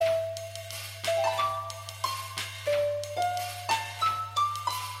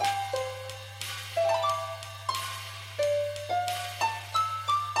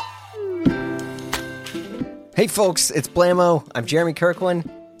Hey folks, it's Blammo. I'm Jeremy Kirkland.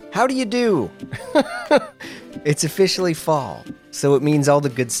 How do you do? It's officially fall, so it means all the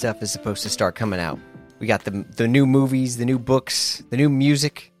good stuff is supposed to start coming out. We got the new movies, the new books, the new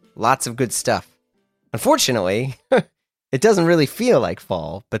music, lots of good stuff. Unfortunately, it doesn't really feel like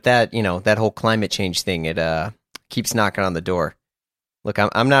fall, but that whole climate change thing, it keeps knocking on the door. Look,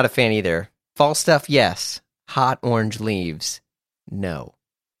 I'm not a fan either. Fall stuff, yes. Hot orange leaves, no.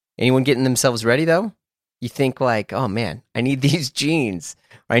 Anyone getting themselves ready, though? You think like, oh man, I need these jeans,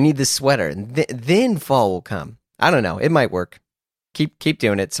 or I need this sweater, and then fall will come. I don't know. It might work. Keep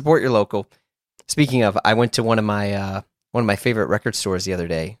doing it. Support your local. Speaking of, I went to one of my favorite record stores the other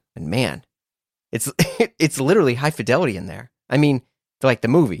day, and man, it's literally high fidelity in there. I mean, like the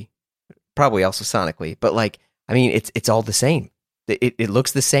movie, probably also sonically, but like, I mean, it's all the same. It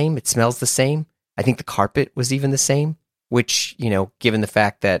looks the same. It smells the same. I think the carpet was even the same, which, given the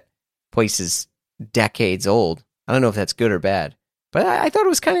fact that place is decades old, I don't know if that's good or bad, but I thought it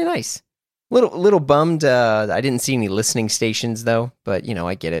was kind of nice. Little bummed I didn't see any listening stations though, but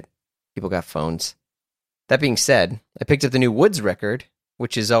I get it. People got phones. That being said, I picked up the new Woods record,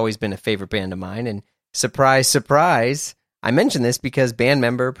 which has always been a favorite band of mine, and surprise, surprise, I mention this because band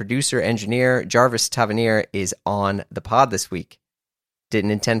member, producer, engineer Jarvis Taveniere is on the pod this week. Didn't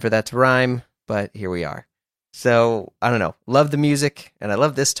intend for that to rhyme, but here we are. So, I don't know. Love the music, and I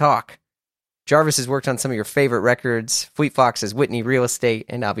love this talk. Jarvis has worked on some of your favorite records, Fleet Foxes, Whitney, Real Estate,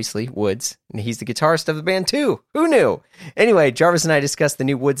 and obviously Woods. And he's the guitarist of the band too. Who knew? Anyway, Jarvis and I discussed the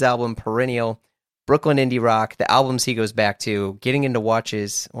new Woods album, Perennial, Brooklyn indie rock, the albums he goes back to, getting into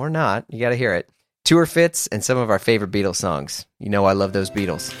watches, or not, you gotta hear it, tour fits, and some of our favorite Beatles songs. I love those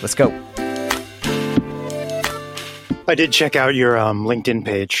Beatles. Let's go. I did check out your LinkedIn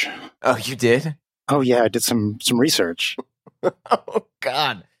page. Oh, you did? Oh, yeah, I did some research. Oh,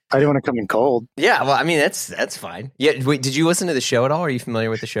 God. I didn't want to come in cold. Yeah, well, I mean, that's fine. Yeah, wait, did you listen to the show at all? Are you familiar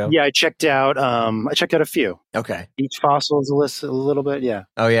with the show? Yeah, I checked out a few. Okay. Each Fossil is a little bit, yeah.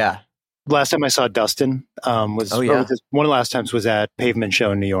 Oh, yeah. Last time I saw Dustin one of the last times was at Pavement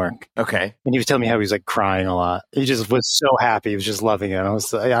Show in New York. Okay. And he was telling me how he was like crying a lot. He just was so happy. He was just loving it. I love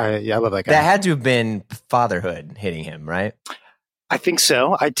that guy. That had to have been fatherhood hitting him, right? I think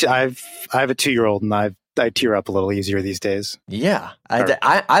so. I have a 2-year-old, and I tear up a little easier these days. Yeah,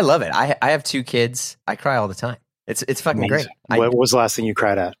 I love it. I have 2 kids. I cry all the time. It's fucking Amazing. great. What was the last thing you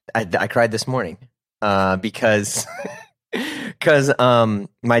cried at? I cried this morning because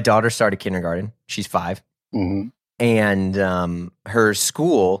my daughter started kindergarten. She's 5, mm-hmm. and her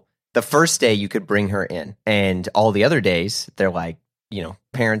school. The first day you could bring her in, and all the other days they're like,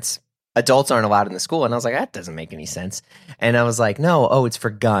 adults aren't allowed in the school. And I was like, that doesn't make any sense. And I was like, no, it's for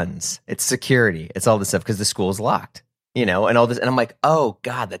guns. It's security. It's all this stuff because the school's locked, and all this. And I'm like, oh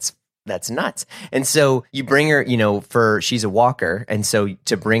God, that's nuts. And so you bring her, she's a walker. And so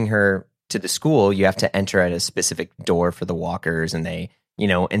to bring her to the school, you have to enter at a specific door for the walkers. And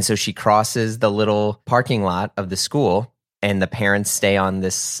and so she crosses the little parking lot of the school, and the parents stay on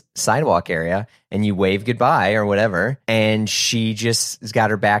this sidewalk area, and you wave goodbye or whatever. And she just has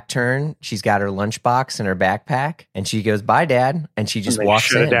got her back turned. She's got her lunchbox and her backpack, and she goes, "Bye, Dad." And she just walks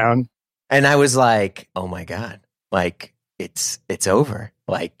shut in. It down. And I was like, oh my God, like it's over.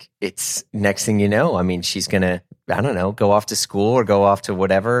 Like it's next thing you know, I mean, she's going to, I don't know, go off to school or go off to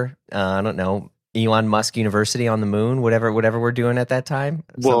whatever. I don't know. Elon Musk University on the moon, whatever we're doing at that time.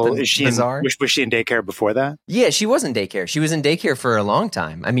 Well, is she bizarre? Was she in daycare before that? Yeah, she was in daycare. She was in daycare for a long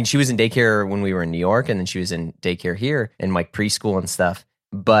time. I mean, she was in daycare when we were in New York, and then she was in daycare here and like preschool and stuff.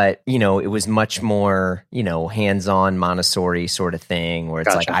 But, it was much more, hands-on Montessori sort of thing where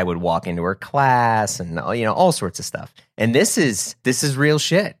it's like I would walk into her class and, all sorts of stuff. And this is real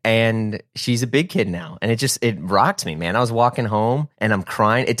shit. And she's a big kid now. And it rocked me, man. I was walking home and I'm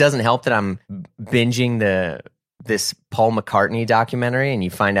crying. It doesn't help that I'm binging this Paul McCartney documentary, and you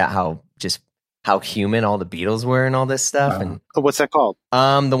find out how human all the Beatles were and all this stuff. And what's that called?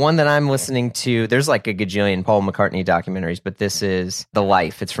 The one that I'm listening to, there's like a gajillion Paul McCartney documentaries, but this is The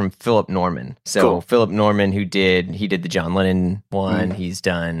Life. It's from Philip Norman. So cool. Philip Norman, he did the John Lennon one. He's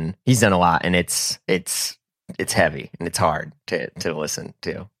done a lot, and it's heavy and it's hard to listen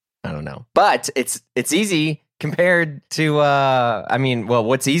to. I don't know, but it's easy compared to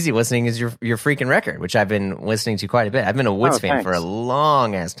what's easy listening is your freaking record, which I've been listening to quite a bit. I've been a Woods fan for a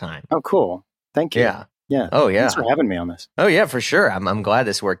long ass time. Oh, cool. Thank you. Yeah. Yeah. Oh, yeah. Thanks for having me on this. Oh, yeah, for sure. I'm glad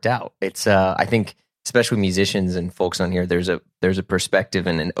this worked out. It's I think especially musicians and folks on here, there's a perspective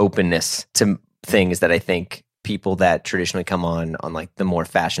and an openness to things that I think people that traditionally come on like the more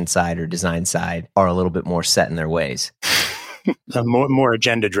fashion side or design side are a little bit more set in their ways. More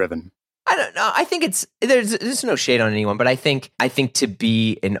agenda driven. don't know. I think there's no shade on anyone, but I think to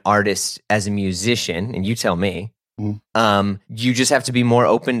be an artist as a musician, and you tell me, you just have to be more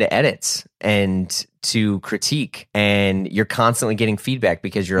open to edits and to critique, and you're constantly getting feedback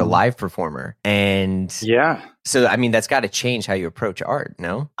because you're a live performer. And yeah. So, I mean, that's got to change how you approach art,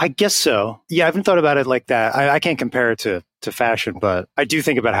 no? I guess so. Yeah, I haven't thought about it like that. I can't compare it to fashion, but I do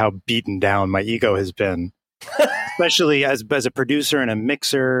think about how beaten down my ego has been, especially as a producer and a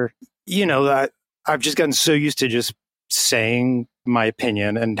mixer. You know, I've just gotten so used to just saying my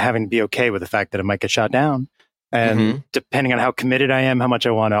opinion and having to be okay with the fact that it might get shot down. And depending on how committed I am, how much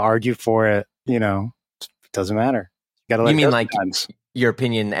I want to argue for it, you know, it doesn't matter. You gotta let You it mean go like sometimes. your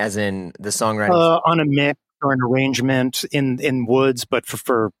opinion as in the songwriting? On a mix or an arrangement in Woods, but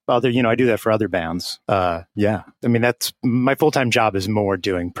for other, you know, I do that for other bands. Yeah. I mean, that's my full-time job is more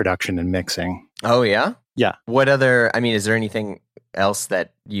doing production and mixing. Oh, yeah? Yeah. What other, I mean, is there anything else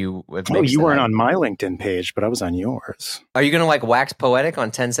that you have mixed? Oh, you weren't on my LinkedIn page, but I was on yours. Are you going to like wax poetic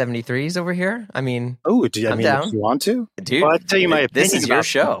on 1073s over here? I mean, I'm down. if you want to. Dude, well, I'll tell you my opinion. This is your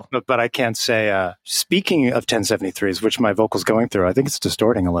show. But I can't say, speaking of 1073s, which my vocal's going through, I think it's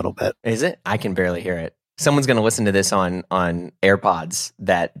distorting a little bit. Is it? I can barely hear it. Someone's going to listen to this on AirPods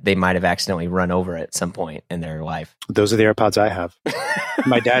that they might have accidentally run over at some point in their life. Those are the AirPods I have.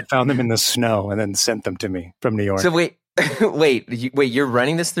 My dad found them in the snow and then sent them to me from New York. So wait, you're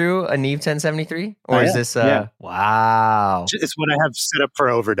running this through a Neve 1073? Or is this, wow. It's what I have set up for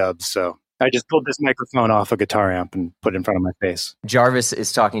overdubs, so I just pulled this microphone off a guitar amp and put it in front of my face. Jarvis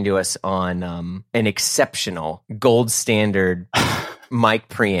is talking to us on an exceptional gold standard mic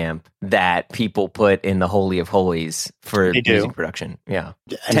preamp that people put in the Holy of Holies for music production. Yeah.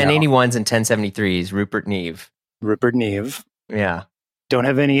 1081s and 1073s, Rupert Neve. Yeah. Don't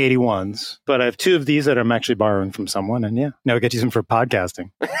have any 81s, but I have two of these that I'm actually borrowing from someone, and now I get to use them for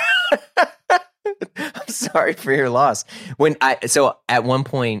podcasting. I'm sorry for your loss. So at one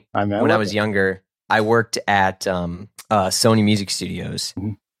point when I was younger, I worked at Sony Music Studios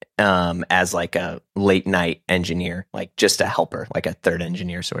as like a late night engineer, like just a helper, like a third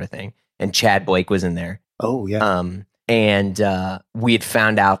engineer sort of thing. And Chad Blake was in there. Oh yeah. And we had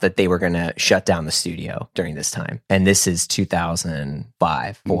found out that they were going to shut down the studio during this time. And this is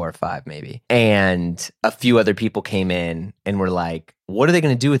 2005, 4 or 5 maybe. And a few other people came in and were like, what are they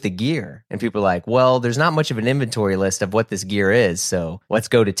going to do with the gear? And people were like, well, there's not much of an inventory list of what this gear is, so let's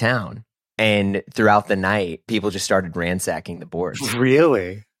go to town. And throughout the night, people just started ransacking the boards.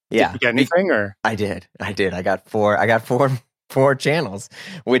 Really? Yeah. Did you get anything? Or I did. I got four channels,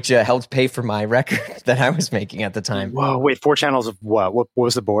 which helped pay for my record that I was making at the time. Whoa, wait, 4 channels of what? What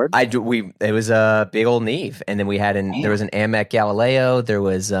was the board? It was a big old Neve, and then we had there was an Amec Galileo, there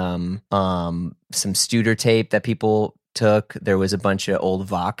was some Studer tape that people took, there was a bunch of old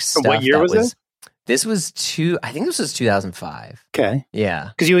Vox stuff. What year was this? This was I think this was 2005. Okay. Yeah.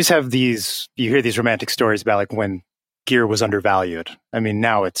 Because you always have you hear these romantic stories about like when gear was undervalued. I mean,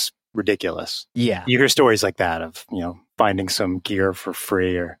 now it's ridiculous. Yeah. You hear stories like that of, finding some gear for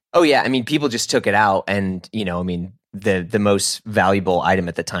free or... Oh yeah. I mean, people just took it out and, the most valuable item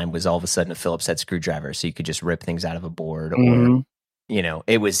at the time was all of a sudden a Phillips head screwdriver. So you could just rip things out of a board or,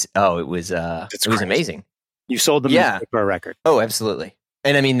 it was amazing. You sold them for a record. Oh, absolutely.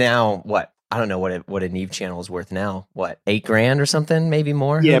 And I mean, now what? I don't know what a Neve channel is worth now. What, $8,000 or something? Maybe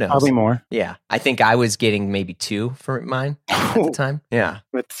more? Yeah, probably more. Yeah. I think I was getting maybe 2 for mine at the time. Yeah.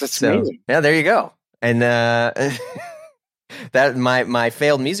 That's amazing. Yeah, there you go. And that my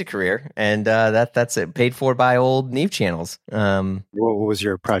failed music career, and that's it, paid for by old Neve channels. What was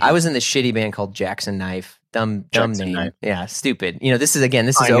your project? I was in this shitty band called Jackson Knife. Dumb name. Knife. Yeah, stupid. This is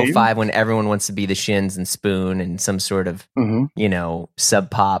 05 when everyone wants to be the Shins and Spoon and some sort of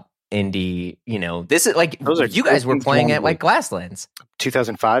sub pop indie. This is like you guys were playing at like Glasslands.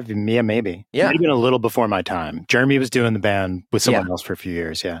 2005, Mia, maybe. Yeah, maybe a little before my time. Jeremy was doing the band with someone else for a few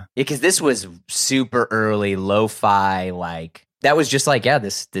years. Yeah, because this was super early lo-fi. Like that was just like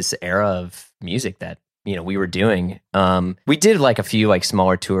this era of music that we were doing. We did like a few like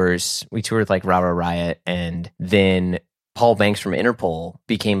smaller tours. We toured like Rah Rah Riot, and then Paul Banks from Interpol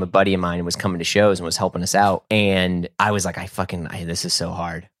became a buddy of mine and was coming to shows and was helping us out. And I was like, this is so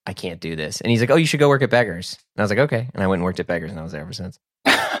hard. I can't do this. And he's like, oh, you should go work at Beggars. And I was like, okay. And I went and worked at Beggars, and I was there ever since.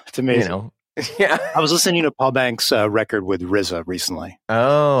 It's amazing. Yeah. I was listening to Paul Banks' record with RZA recently.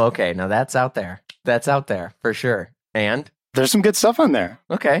 Oh, okay. Now that's out there. That's out there for sure. And there's some good stuff on there.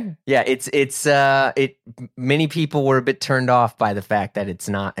 Okay. Yeah, it's many people were a bit turned off by the fact that it's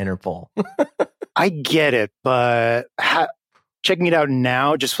not Interpol. I get it, but checking it out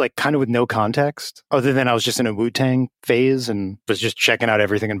now, just like kind of with no context, other than I was just in a Wu-Tang phase and was just checking out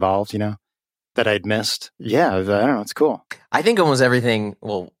everything involved, that I'd missed. Yeah, I don't know. It's cool. I think almost everything,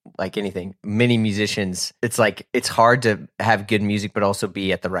 well, like anything, many musicians, it's like it's hard to have good music, but also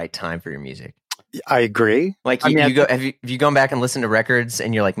be at the right time for your music. I agree. Like have you gone back and listened to records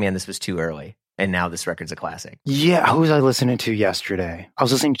and you're like, man, this was too early, and now this record's a classic? Yeah, who was I listening to yesterday? I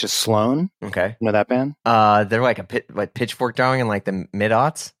was listening to Sloan. Okay, you know that band? They're like Pitchfork Darling in like the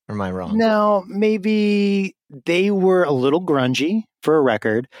mid-aughts. Or am I wrong? No, maybe they were a little grungy for a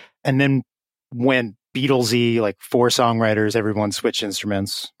record, and then went Beatlesy, like 4 songwriters, everyone switched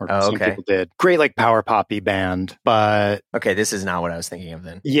instruments, or some people did. Great, like power poppy band, but okay, this is not what I was thinking of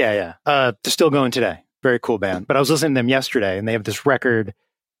then. Yeah. They're still going today. Very cool band. But I was listening to them yesterday, and they have this record.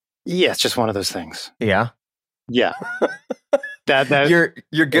 Yeah, it's just one of those things. Yeah. that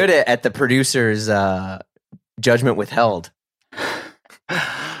you're good at the producer's judgment withheld.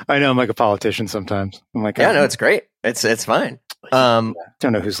 I know I'm like a politician sometimes. I'm like, yeah, no, it's great. It's fine. Don't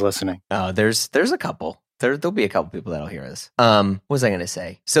know who's listening. Oh, there's a couple. There'll be a couple people that'll hear us. What was I going to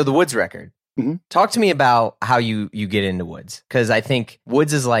say? So the Woods record. Mm-hmm. Talk to me about how you get into Woods, because I think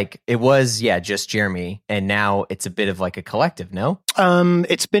Woods is like, it was just Jeremy, and now it's a bit of like a collective. No,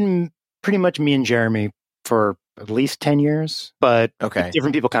 it's been pretty much me and Jeremy for at least 10 years, but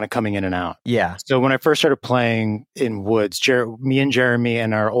different people kind of coming in and out. Yeah. So when I first started playing in Woods, me and Jeremy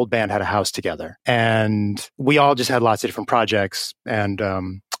and our old band had a house together, and we all just had lots of different projects. And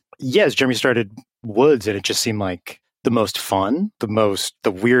as Jeremy started Woods, and it just seemed like the most fun,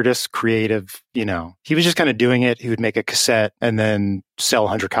 the weirdest creative, he was just kind of doing it. He would make a cassette and then sell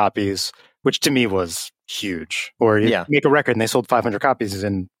 100 copies, which to me was huge. Or make a record and they sold 500 copies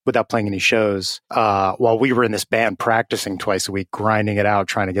and without playing any shows, while we were in this band practicing twice a week, grinding it out,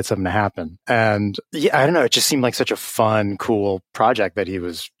 trying to get something to happen. And I don't know, it just seemed like such a fun, cool project that he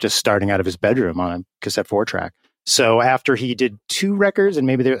was just starting out of his bedroom on a cassette 4-track. So after he did 2 records, and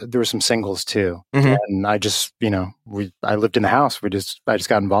maybe there were some singles too, and I just, I lived in the house. I just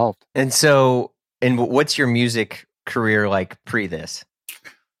got involved. And so, what's your music career like pre this?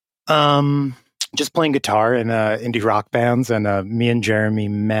 Just playing guitar in indie rock bands, and me and Jeremy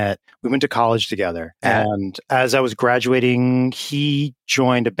met. We went to college together, and as I was graduating, he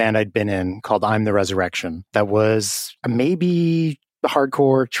joined a band I'd been in called I'm the Resurrection. That was maybe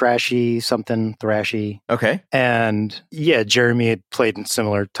hardcore, trashy, something thrashy. Okay. And Jeremy had played in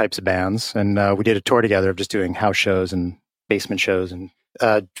similar types of bands, and we did a tour together of just doing house shows and basement shows, and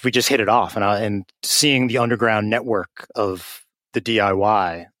we just hit it off. And seeing the underground network of the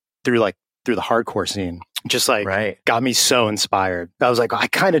DIY through the hardcore scene just got me so inspired. I was like, I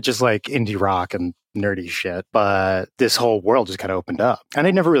kind of just like indie rock and nerdy shit, but this whole world just kind of opened up. And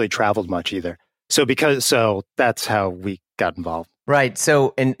I'd never really traveled much either. So that's how we got involved. Right.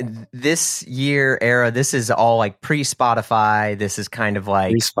 So in this year era, this is all like pre-Spotify. This is kind of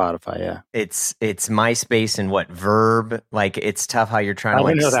like pre-Spotify. Yeah. It's MySpace and Verb. Like, it's tough how you're trying to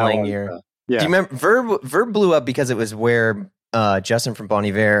like sling your. Yeah. Do you remember Verb blew up because it was where Justin from Bon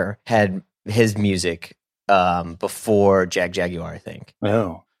Iver had his music before Jaguar, I think.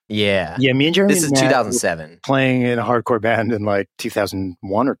 Oh. Yeah. Yeah, me and Jeremy. This is 2007. Playing in a hardcore band in like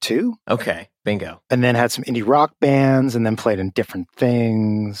 2001 or 2. Okay. Bingo. And then had some indie rock bands, and then played in different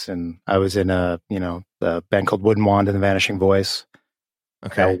things. And I was in a band called Wood and Wand and the Vanishing Voice.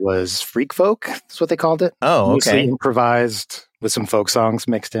 Okay. That was freak folk. That's what they called it. Oh, okay. Mostly improvised with some folk songs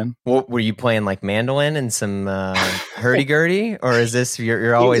mixed in. What, were you playing like mandolin and some hurdy-gurdy? Or is this,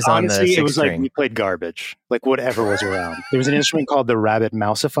 you're always on the 6 it was string? like we played garbage, like whatever was around. There was an instrument called the rabbit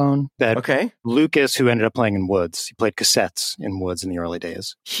mousophone that Lucas, who ended up playing in Woods, he played cassettes in Woods in the early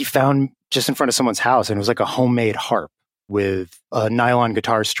days. He found just in front of someone's house, and it was like a homemade harp with nylon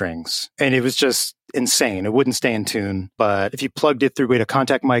guitar strings. And it was just insane. It wouldn't stay in tune, but if you plugged it through, we had a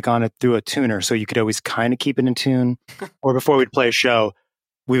contact mic on it through a tuner, so you could always kind of keep it in tune. Or before we'd play a show,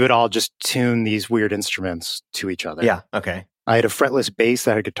 we would all just tune these weird instruments to each other. Yeah, okay. I had a fretless bass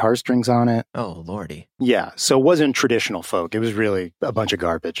that had guitar strings on it. Oh, lordy. Yeah, so it wasn't traditional folk. It was really a bunch of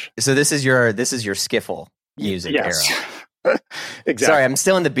garbage. So this is your skiffle music era. Exactly. Sorry, I'm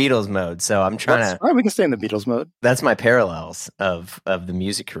still in the Beatles mode, so I'm trying to. All right, we can stay in the Beatles mode. That's my parallels of the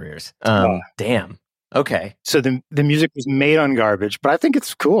music careers. Damn. Okay. So the music was made on garbage, but I think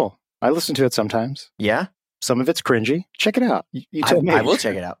it's cool. I listen to it sometimes. Yeah. Some of it's cringy. Check it out. You tell me. I will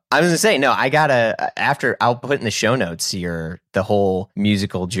check it out. I was gonna say no. I gotta I'll put in the show notes the whole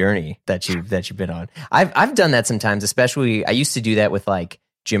musical journey that you've been on. I've done that sometimes, especially I used to do that with like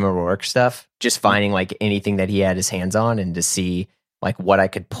Jim O'Rourke stuff, just finding like anything that he had his hands on and to see like what I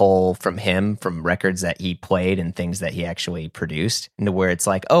could pull from him from records that he played and things that he actually produced, into where it's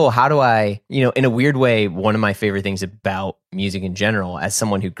like, oh, how do I, in a weird way, one of my favorite things about music in general, as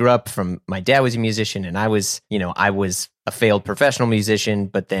someone who grew up from, my dad was a musician and I was a failed professional musician,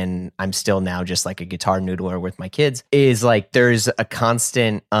 but then I'm still now just like a guitar noodler with my kids, is like there's a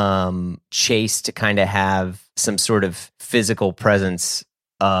constant chase to kind of have some sort of physical presence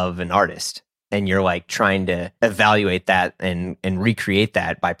of an artist. And you're like trying to evaluate that and recreate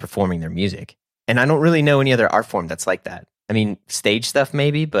that by performing their music. And I don't really know any other art form that's like that. I mean, stage stuff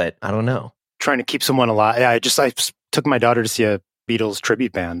maybe, but I don't know. Trying to keep someone alive. Yeah, I took my daughter to see a Beatles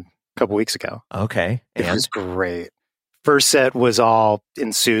tribute band a couple weeks ago. Okay. It was great. First set was all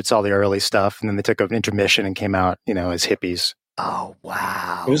in suits, all the early stuff. And then they took an intermission and came out, as hippies. Oh,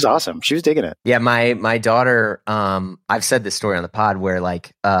 wow. It was awesome. She was digging it. Yeah, my daughter, I've said this story on the pod where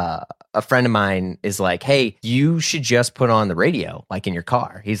like a friend of mine is like, hey, you should just put on the radio, like in your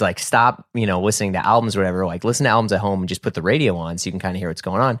car. He's like, stop, listening to albums or whatever. Like listen to albums at home and just put the radio on so you can kind of hear what's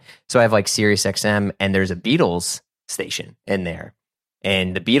going on. So I have like Sirius XM and there's a Beatles station in there.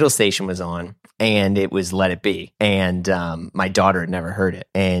 And the Beatles station was on and it was Let It Be. And my daughter had never heard it.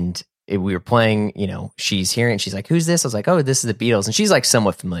 And we were playing, she's hearing it. She's like, who's this? I was like, oh, this is the Beatles. And she's like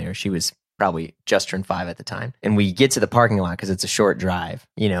somewhat familiar. She was probably just turned 5 at the time. And we get to the parking lot because it's a short drive,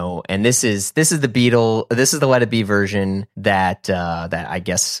 and this is the Beatles. This is the Let It Be version that I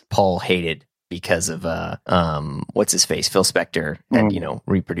guess Paul hated because of what's his face, Phil Spector, had,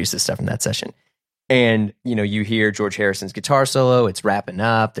 reproduced this stuff in that session. And, you hear George Harrison's guitar solo, it's wrapping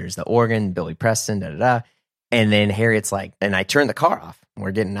up, there's the organ, Billy Preston, da-da-da. And then Harriet's like, and I turn the car off, and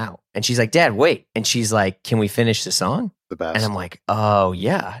we're getting out. And she's like, Dad, wait. And she's like, can we finish the song? The best. And I'm like, oh,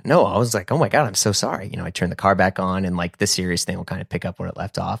 yeah. No, I was like, oh my God, I'm so sorry. I turned the car back on, and like the serious thing will kind of pick up where it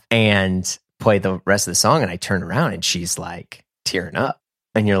left off and play the rest of the song. And I turn around, and she's like tearing up.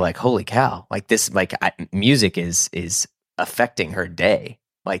 And you're like, holy cow. Like this, like music is affecting her day.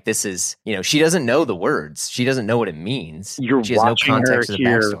 Like this is, she doesn't know the words. She doesn't know what it means. She has no context of the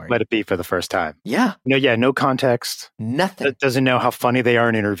backstory. Let It Be for the first time. Yeah. No context. Nothing. Doesn't know how funny they are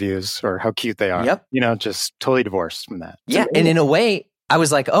in interviews or how cute they are. Yep. Just totally divorced from that. Yeah. And in a way, I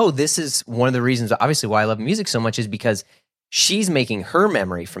was like, oh, this is one of the reasons, obviously, why I love music so much is because she's making her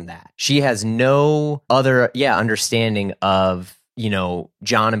memory from that. She has no other, understanding of,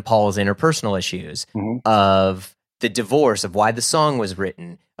 John and Paul's interpersonal issues, of the divorce, of why the song was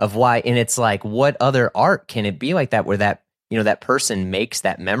written, of why, and it's like, what other art can it be like that where that, that person makes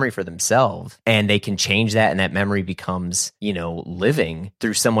that memory for themselves and they can change that and that memory becomes, living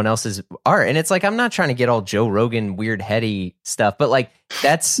through someone else's art. And it's like, I'm not trying to get all Joe Rogan weird heady stuff, but like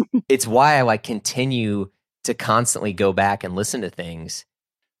it's why I like continue to constantly go back and listen to things.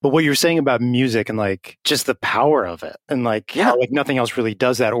 But what you're saying about music and like just the power of it and like how like nothing else really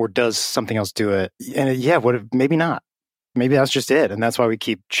does that, or does something else do it? And maybe not. Maybe that's just it. And that's why we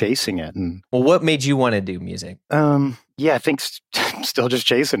keep chasing it. And well, what made you want to do music? I think still just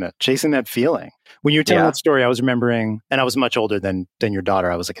chasing that feeling. When you were telling that story, I was remembering, and I was much older than your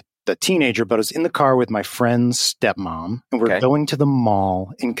daughter. I was like a teenager, but I was in the car with my friend's stepmom, and we're going to the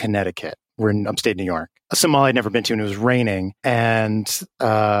mall in Connecticut. We're in upstate New York. Some mall I'd never been to, and it was raining. And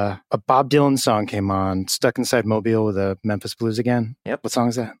a Bob Dylan song came on, Stuck Inside Mobile with the Memphis Blues again. Yep. What song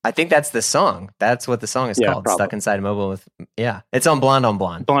is that? I think that's the song. That's what the song is called. Probably. Stuck Inside Mobile with, It's on Blonde on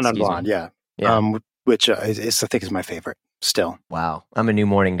Blonde. Blonde on Blonde, yeah. Which I think is my favorite still. Wow. I'm a New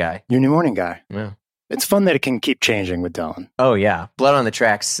Morning guy. You're a New Morning guy. Yeah. It's fun that it can keep changing with Dylan. Oh, yeah. Blood on the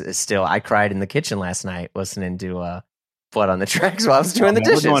Tracks is still, I cried in the kitchen last night listening to Blood on the Tracks while I was doing the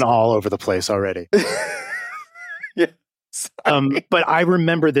dishes. We're going all over the place already. Yeah. But I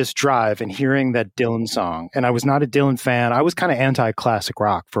remember this drive and hearing that Dylan song, and I was not a Dylan fan. I was kind of anti-classic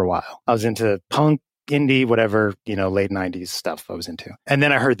rock for a while. I was into punk, indie, whatever, late 90s stuff I was into. And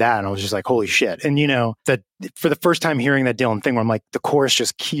then I heard that and I was just like, holy shit. And that for the first time hearing that Dylan thing where I'm like, the chorus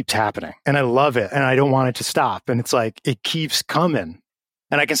just keeps happening and I love it and I don't want it to stop. And it's like, it keeps coming.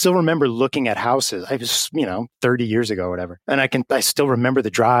 And I can still remember looking at houses. I was, 30 years ago or whatever. And I still remember the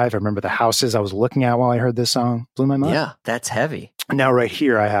drive. I remember the houses I was looking at while I heard this song. Blew my mind. Yeah, that's heavy. Now right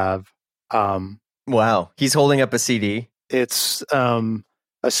here I have... wow. He's holding up a CD. It's a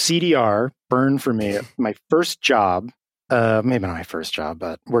CDR, burned for me. My first job, maybe not my first job,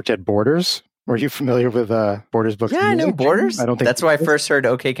 but worked at Borders. Were you familiar with Borders Books? Yeah, I know Borders. I don't think that's where I first heard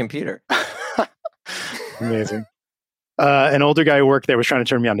OK Computer. Amazing. An older guy who worked there was trying to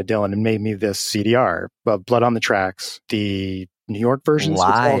turn me on to Dylan and made me this CDR, Blood on the Tracks, the New York versions,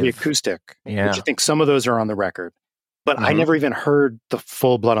 live, all the acoustic, which I think some of those are on the record. but I never even heard the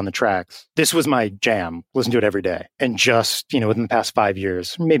full Blood on the Tracks. This was my jam. Listen to it every day. And just, within the past 5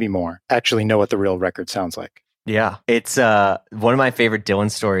 years, maybe more, actually know what the real record sounds like. Yeah. It's one of my favorite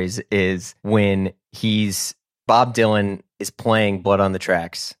Dylan stories is when Bob Dylan is playing Blood on the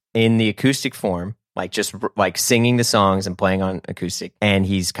Tracks in the acoustic form, like just like singing the songs and playing on acoustic. And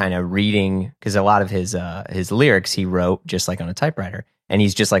he's kind of reading, because a lot of his lyrics he wrote just like on a typewriter. And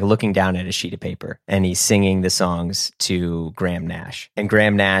he's just like looking down at a sheet of paper and he's singing the songs to Graham Nash. And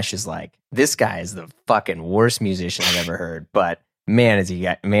Graham Nash is like, this guy is the fucking worst musician I've ever heard, but man, is he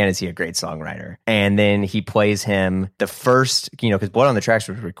a great songwriter. And then he plays him the first, because Blood on the Tracks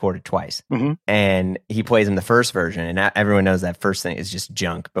was recorded twice. And he plays him the first version. And everyone knows that first thing is just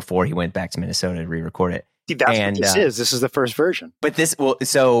junk before he went back to Minnesota to re-record it. See, that's what this is. This is the first version. But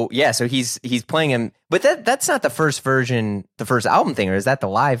so he's playing him. But that's not the first version, the first album thing, or is that the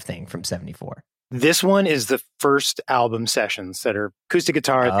live thing from 74? This one is the first album sessions that are acoustic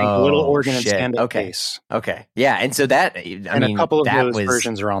guitar, I think, a little organ and stand-up bass. Okay. Yeah. And so that, a couple of those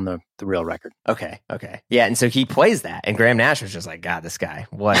versions are on the real record. Okay. Yeah. And so he plays that. And Graham Nash was just like, God, this guy,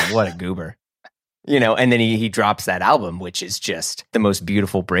 what a goober. And then he drops that album, which is just the most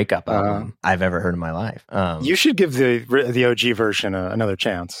beautiful breakup album I've ever heard in my life. You should give the OG version another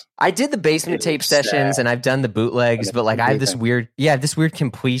chance. I did the basement tape sessions and I've done the bootlegs, but like I have this weird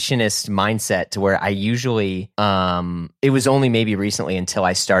completionist mindset to where I usually, it was only maybe recently until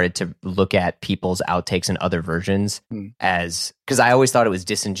I started to look at people's outtakes and other versions because I always thought it was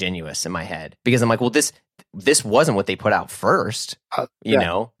disingenuous in my head because I'm like, well, this wasn't what they put out first,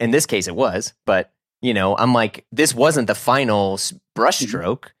 in this case it was, but I'm like, this wasn't the final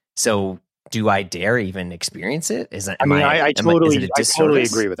brushstroke. So do I dare even experience it? I totally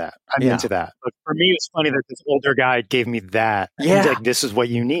agree with that. I'm into that. But for me, it's funny that this older guy gave me that. Yeah. Like, this is what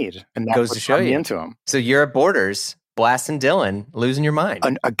you need. And that goes to show you into him. So you're at Borders, blasting Dylan, losing your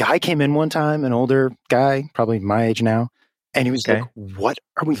mind. A guy came in one time, an older guy, probably my age now. And he was like, what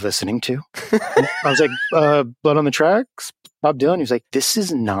are we listening to? I was like, Blood on the Tracks, Bob Dylan. He was like, this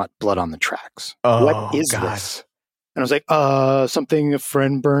is not Blood on the Tracks. Oh, what is this? And I was like, something a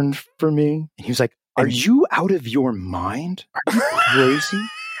friend burned for me. And he was like, are you out of your mind? Are you crazy?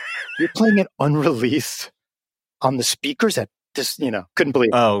 You're playing it unreleased on the speakers at this, couldn't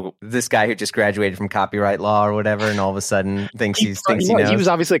believe it. Oh, this guy who just graduated from copyright law or whatever, and all of a sudden thinks he knows. He was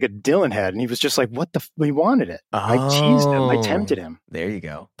obviously like a Dylan head, and he was just like, what he wanted it. I teased him. I tempted him. There you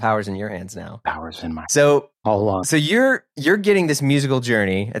go. Power's in your hands now. Power's in my all along. So you're getting this musical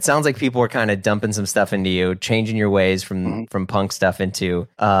journey. It sounds like people are kind of dumping some stuff into you, changing your ways from punk stuff into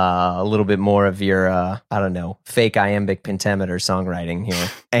a little bit more of your, fake iambic pentameter songwriting here.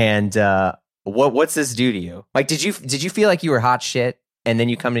 And what's this do to you? Like, did you feel like you were hot shit and then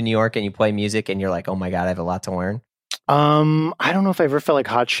you come to New York and you play music and you're like, oh my God, I have a lot to learn? I don't know if I ever felt like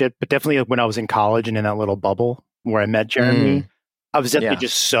hot shit, but definitely when I was in college and in that little bubble where I met Jeremy, I was definitely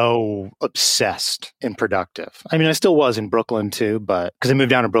just so obsessed and productive. I mean, I still was in Brooklyn too, but because I moved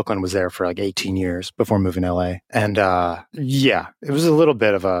down to Brooklyn and was there for like 18 years before moving to LA. And it was a little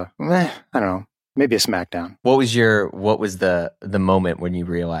bit of I don't know. Maybe a smackdown. What was the moment when you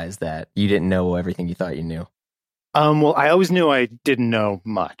realized that you didn't know everything you thought you knew? Well, I always knew I didn't know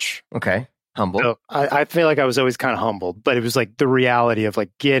much. Okay. Humble. So I feel like I was always kind of humbled, but it was like the reality of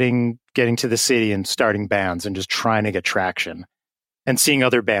like getting to the city and starting bands and just trying to get traction and seeing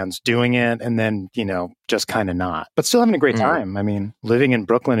other bands doing it. And then, just kind of not, but still having a great time. I mean, living in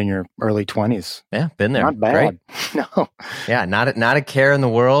Brooklyn in your early 20s. Yeah. Been there. Not bad. Great. No. Yeah. Not a care in the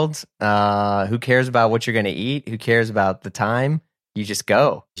world. Who cares about what you're going to eat? Who cares about the time? You just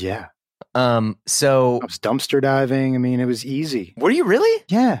go. Yeah. So I was dumpster diving. I mean, it was easy. Were you really?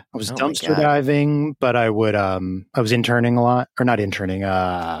 Yeah. I was dumpster diving, but I was interning a lot, or not interning.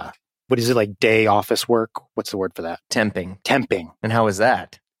 What is it, like day office work? What's the word for that? Temping. And how was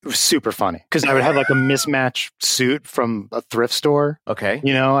that? It was super funny because I would have like a mismatched suit from a thrift store. Okay.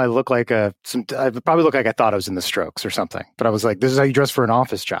 I look like I probably look like I thought I was in the Strokes or something, but I was like, this is how you dress for an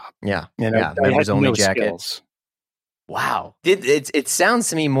office job. Yeah. I Members had only no jacket. Skills. Wow. It sounds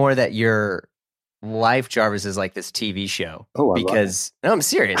to me more that your life, Jarvis, is like this TV show. Oh, No, I'm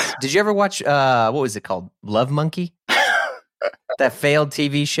serious. Did you ever watch, what was it called? Love Monkey? That failed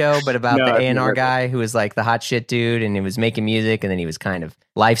TV show, but about the A&R guy who was like the hot shit dude, and he was making music, and then he was kind of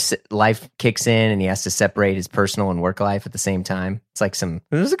life kicks in, and he has to separate his personal and work life at the same time. It's like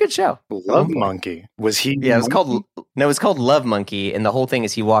it was a good show. Love Monkey. Was he? Yeah, it was called Love Monkey, and the whole thing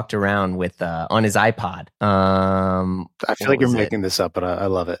is he walked around with on his iPod. I feel like you're making this up, but I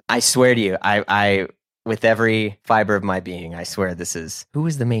love it. I swear to you, I with every fiber of my being, I swear who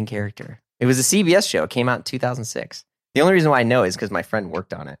was the main character? It was a CBS show. It came out in 2006. The only reason why I know is because my friend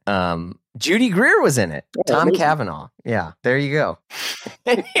worked on it. Judy Greer was in it. Oh, Tom amazing. Cavanaugh. Yeah, there you go.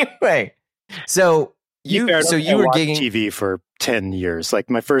 Anyway, so you I were watched gigging TV for 10 years. Like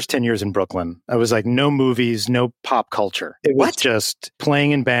my first 10 years in Brooklyn, I was like no movies, no pop culture. It was just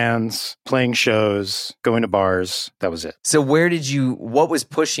playing in bands, playing shows, going to bars. That was it. So what was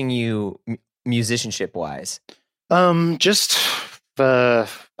pushing you musicianship wise? I'm a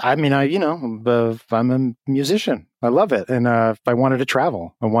musician. I love it. And if I wanted to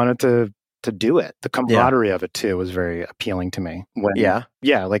travel, I wanted to do it. The camaraderie of it too was very appealing to me.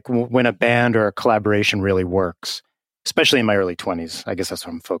 When a band or a collaboration really works, especially in my early 20s. I guess that's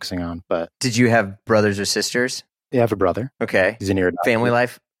what I'm focusing on. But did you have brothers or sisters? Yeah, I have a brother. Okay. He's an ear doctor.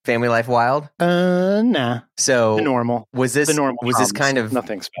 Family life wild? Nah. So the normal. Was this kind of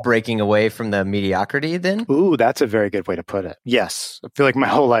nothing breaking away from the mediocrity then? Ooh, that's a very good way to put it. Yes. I feel like my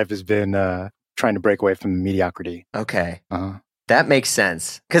whole life has been trying to break away from the mediocrity. Okay. That makes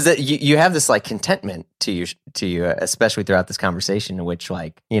sense. Because you have this like contentment to you, especially throughout this conversation, in which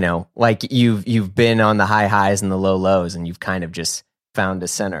like you've been on the high highs and the low lows, and you've kind of just found a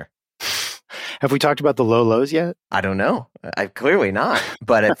center. Have we talked about the low lows yet? I don't know. I clearly not.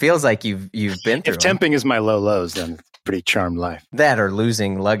 But it feels like you've been through. If temping is my low lows, then it's a pretty charmed life. That or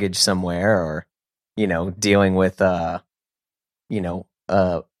losing luggage somewhere, or dealing with a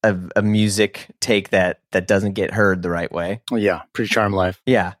music take that doesn't get heard the right way. Yeah, pretty charmed life.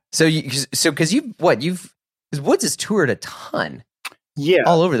 Yeah. So because Woods has toured a ton. Yeah.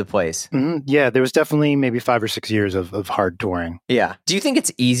 All over the place. Mm-hmm. Yeah, there was definitely maybe 5 or 6 years of hard touring. Yeah. Do you think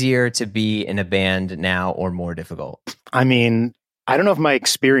it's easier to be in a band now or more difficult? I mean, I don't know if my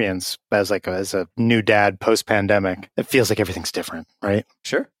experience as a new dad post-pandemic, it feels like everything's different, right?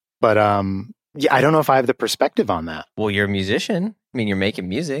 Sure. But I don't know if I have the perspective on that. Well, you're a musician. I mean, you're making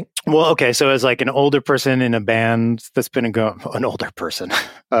music. Well, okay. So as like an older person in a band that's been an older person.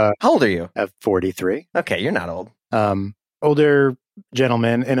 How old are you? At 43. Okay, you're not old. Older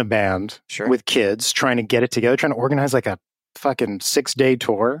gentleman in a band sure. with kids trying to get it together, trying to organize like a fucking 6-day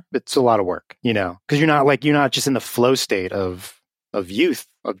tour. It's a lot of work, because you're not just in the flow state of youth,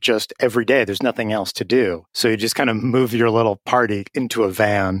 of just every day. There's nothing else to do. So you just kind of move your little party into a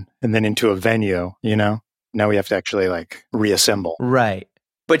van and then into a venue, Now we have to actually like reassemble. Right.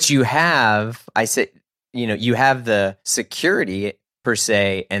 But you have the security per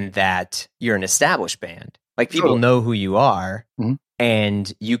se, and that you're an established band. Like people know who you are, mm-hmm.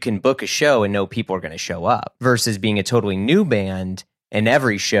 and you can book a show and know people are going to show up, versus being a totally new band, and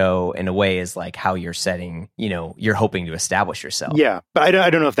every show in a way is like how you're setting, you're hoping to establish yourself. Yeah. But I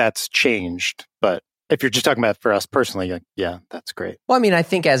don't know if that's changed, but if you're just talking about for us personally, yeah, that's great. Well, I mean, I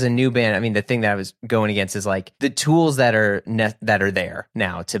think as a new band, I mean, the thing that I was going against is like the tools that are there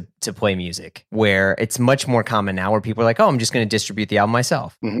now to play music, where it's much more common now, where people are like, oh, I'm just going to distribute the album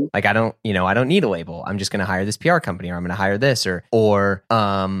myself. Mm-hmm. Like I don't need a label. I'm just going to hire this PR company, or I'm going to hire this, or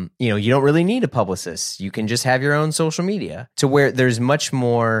you don't really need a publicist. You can just have your own social media, to where there's much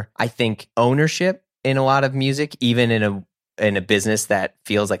more, I think, ownership in a lot of music, even in a business that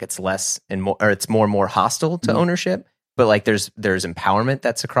feels like it's less and more, or it's more and more hostile to ownership. But like there's empowerment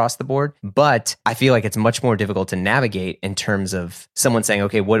that's across the board. But I feel like it's much more difficult to navigate in terms of someone saying,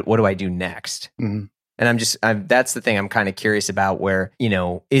 okay, what do I do next? Mm-hmm. And that's the thing I'm kind of curious about, where,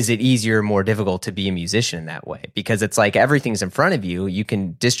 is it easier or more difficult to be a musician in that way? Because it's like everything's in front of you. You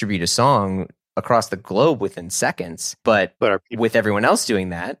can distribute a song across the globe within seconds, but with everyone else doing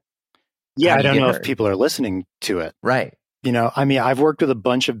that. Yeah, I don't know if people are listening to it. Right. I mean, I've worked with a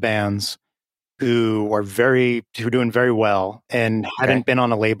bunch of bands who are doing very well and haven't been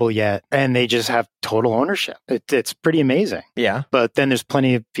on a label yet, and they just have total ownership. It's pretty amazing. Yeah. But then there's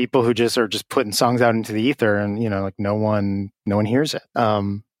plenty of people who just are just putting songs out into the ether, and like no one hears it.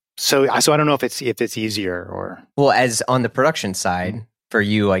 So I don't know if it's easier or. Well, as on the production side, for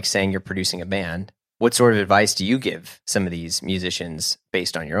you, like saying you're producing a band, what sort of advice do you give some of these musicians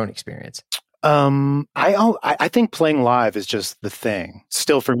based on your own experience? I think playing live is just the thing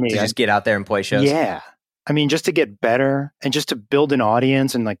still for me. To just get out there and play shows. Yeah. I mean, just to get better and just to build an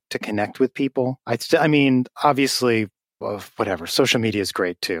audience and like to connect with people. I mean, obviously, whatever. Social media is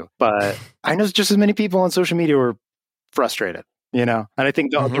great too, but I know just as many people on social media who are frustrated, And I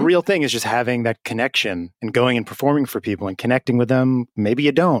think the real thing is just having that connection and going and performing for people and connecting with them. Maybe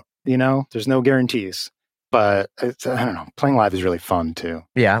you don't, there's no guarantees. But I don't know. Playing live is really fun too.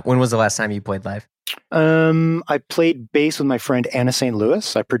 Yeah. When was the last time you played live? I played bass with my friend Anna St.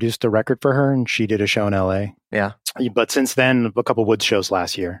 Louis. I produced a record for her, and she did a show in LA. Yeah. But since then, a couple Woods shows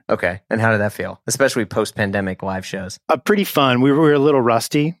last year. Okay. And how did that feel? Especially post-pandemic live shows. Pretty fun. We were a little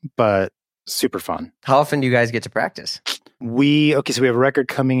rusty, but super fun. How often do you guys get to practice? So we have a record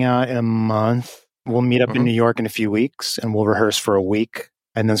coming out in a month. We'll meet up in New York in a few weeks, and we'll rehearse for a week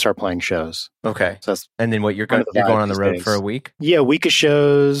and then start playing shows. Okay. So that's and then what, you're going on the road for a week? Yeah, a week of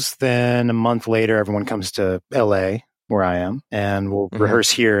shows. Then a month later, everyone comes to LA, where I am, and we'll rehearse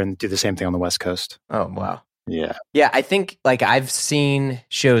here and do the same thing on the West Coast. Oh, wow. Yeah. Yeah, I think like I've seen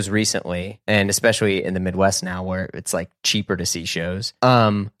shows recently, and especially in the Midwest now where it's like cheaper to see shows.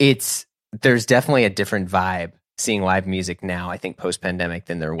 There's definitely a different vibe seeing live music now, I think post-pandemic,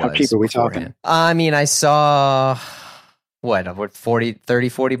 than there was. How cheap are we beforehand. talking? I mean, I saw what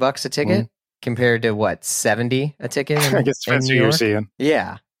 $40 a ticket compared to what, 70 a ticket I guess that's what you're seeing.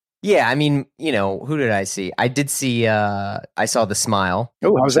 Yeah. Yeah, I mean, who did I see? I did see, I saw The Smile.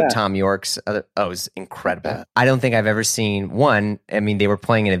 Oh, how was that? Tom York's. It was incredible. I don't think I've ever seen one. I mean, they were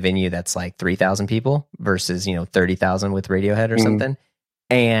playing in a venue that's like 3,000 people versus, 30,000 with Radiohead or something.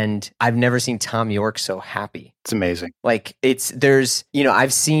 And I've never seen Tom York so happy. It's amazing. Like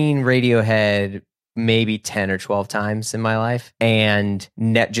I've seen Radiohead maybe 10 or 12 times in my life and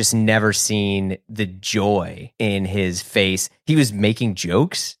just never seen the joy in his face. He was making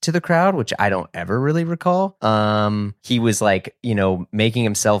jokes to the crowd, which I don't ever really recall. He was like, making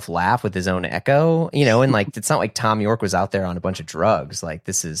himself laugh with his own echo, and like, it's not like Tom York was out there on a bunch of drugs. Like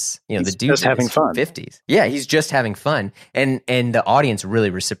this is, the dude's just having fun. 50s. Yeah. He's just having fun. And the audience really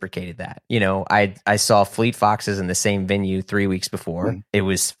reciprocated that. I saw Fleet Foxes in the same venue 3 weeks before. It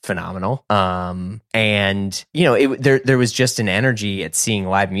was phenomenal. And there was just an energy at seeing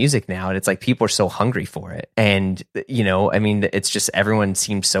live music now, and it's like people are so hungry for it. And I mean, it's just everyone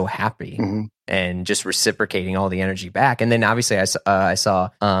seems so happy and just reciprocating all the energy back. And then obviously I saw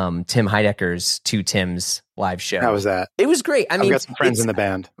Tim Heidecker's Two Tims live show. How was that? It was great. I mean, I've got some friends in the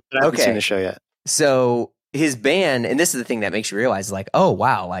band, but I haven't seen the show yet. So his band, and this is the thing that makes you realize, like, oh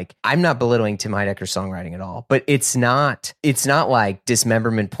wow, like I'm not belittling Tim Heidecker's songwriting at all, but it's not like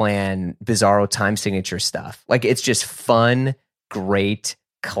Dismemberment Plan, Bizarro time signature stuff. Like it's just fun, great,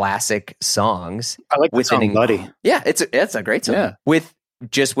 classic songs. I like the song Buddy. Yeah, it's a great song. Yeah. With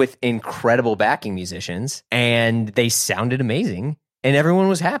incredible backing musicians, and they sounded amazing. And everyone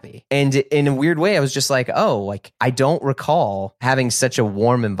was happy. And in a weird way, I was just like, oh, like I don't recall having such a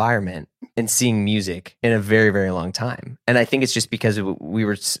warm environment and seeing music in a very, very long time. And I think it's just because we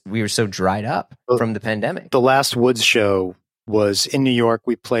were so dried up from the pandemic. The last Woods show was in New York.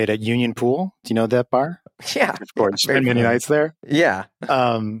 We played at Union Pool. Do you know that bar? Yeah. Of course. Spent many nights there. Yeah.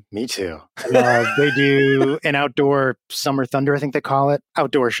 Me too. They do an outdoor Summer Thunder, I think they call it,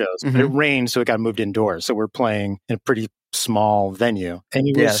 outdoor shows. But it rained, so it got moved indoors. So we're playing in a pretty small venue, and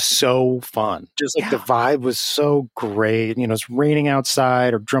it was so fun. Just like the vibe was so great. It's raining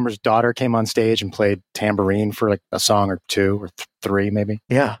outside. Our drummer's daughter came on stage and played tambourine for like a song or two or three, maybe.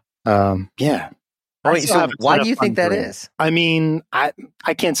 Yeah. Yeah. Wait, so why do you think that is? I mean, I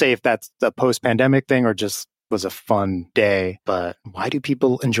can't say if that's the post-pandemic thing or just was a fun day, but why do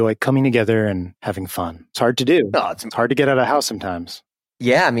people enjoy coming together and having fun? It's hard to do. It's hard to get out of the house sometimes.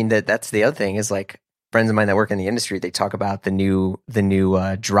 Yeah, I mean that's the other thing is like friends of mine that work in the industry, they talk about the new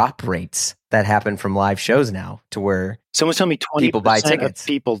drop rates that happen from live shows now, to where someone's telling me 20% people buy tickets.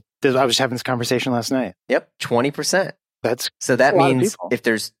 People, I was having this conversation last night. Yep, 20%. So that means if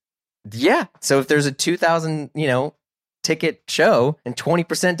there's a 2,000 ticket show and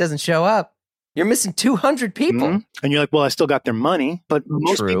 20% doesn't show up, you're missing 200 people. And you're like, well, I still got their money, but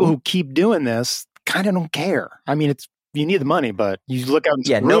most people who keep doing this kind of don't care. I mean, you need the money, but you look out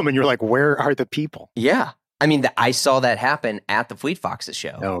into the room and you're like, where are the people? Yeah. I mean, I saw that happen at the Fleet Foxes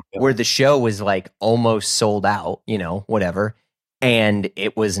show, where the show was like almost sold out, whatever. And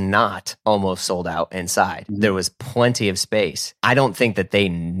it was not almost sold out inside. There was plenty of space. I don't think that they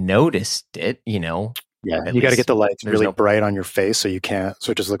noticed it, Yeah, you got to get the lights really bright on your face so you can't,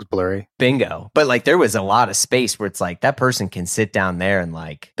 so it just looks blurry. Bingo. But like there was a lot of space where it's like that person can sit down there and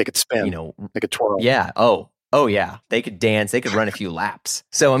like they could spin, they could twirl. Yeah. Oh yeah, they could dance. They could run a few laps.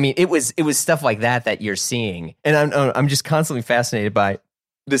 So I mean, it was stuff like that you're seeing, and I'm just constantly fascinated by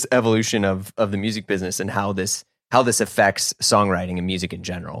this evolution of the music business and how this affects songwriting and music in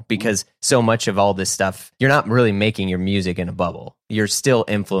general. Because so much of all this stuff, you're not really making your music in a bubble. You're still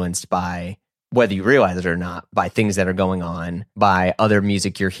influenced by, whether you realize it or not, by things that are going on, by other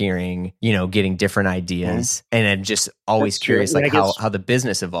music you're hearing, getting different ideas. And I'm just always curious, like how the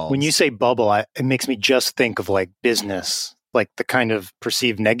business evolves. When you say bubble, it makes me just think of like business, like the kind of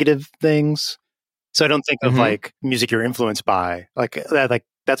perceived negative things. So I don't think of like music you're influenced by, like that, like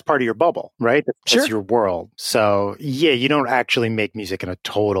that's part of your bubble, right? That's your world. So yeah, you don't actually make music in a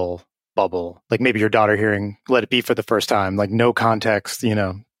total bubble. Like maybe your daughter hearing Let It Be for the first time, like no context,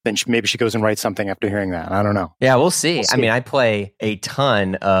 then maybe she goes and writes something after hearing that. I don't know. Yeah, we'll see. I mean, I play a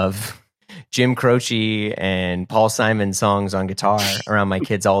ton of Jim Croce and Paul Simon songs on guitar around my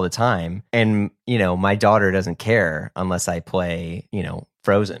kids all the time. And, my daughter doesn't care unless I play,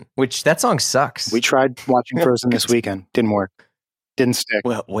 Frozen, which that song sucks. We tried watching Frozen this weekend. Didn't work. Didn't stick.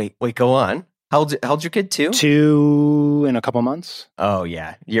 Well, wait, go on. How old's your kid, 2? 2 in a couple months. Oh,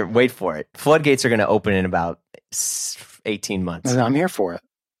 yeah. Wait for it. Floodgates are going to open in about 18 months. I'm here for it.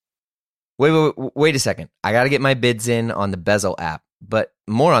 Wait a second. I got to get my bids in on the Bezel app, but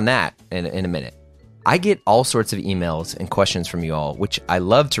more on that in a minute. I get all sorts of emails and questions from you all, which I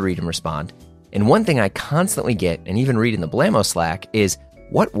love to read and respond. And one thing I constantly get, and even read in the Blamo Slack, is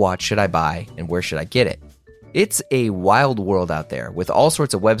what watch should I buy and where should I get it? It's a wild world out there with all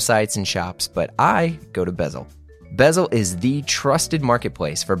sorts of websites and shops, but I go to Bezel. Bezel is the trusted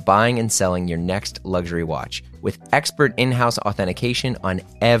marketplace for buying and selling your next luxury watch with expert in-house authentication on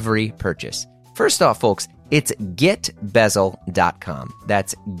every purchase. First off, folks, it's getbezel.com.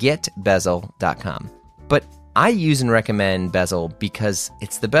 That's getbezel.com. But I use and recommend Bezel because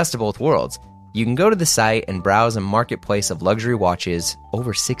it's the best of both worlds. You can go to the site and browse a marketplace of luxury watches,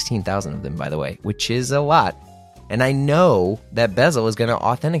 over 16,000 of them, by the way, which is a lot. And I know that Bezel is going to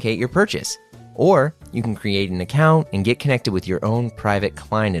authenticate your purchase. Or you can create an account and get connected with your own private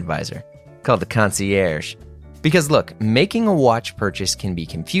client advisor, called the concierge. Because look, making a watch purchase can be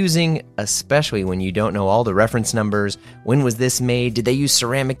confusing, especially when you don't know all the reference numbers. When was this made? Did they use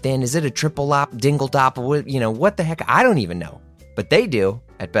ceramic then? Is it a triple lop, dingle dop? What the heck? I don't even know. But they do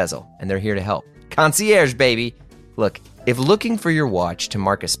at Bezel, and they're here to help. Concierge, baby. Look, if looking for your watch to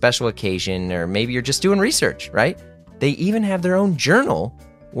mark a special occasion, or maybe you're just doing research, right? They even have their own journal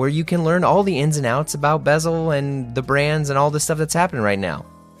where you can learn all the ins and outs about Bezel and the brands and all the stuff that's happening right now.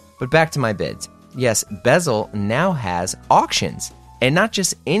 But back to my bids. Yes, Bezel now has auctions, and not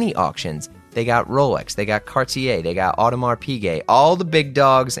just any auctions. They got Rolex, they got Cartier, they got Audemars Piguet, all the big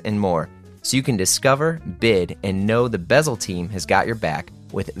dogs and more. So you can discover, bid, and know the Bezel team has got your back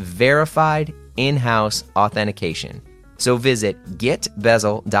with verified in-house authentication. So visit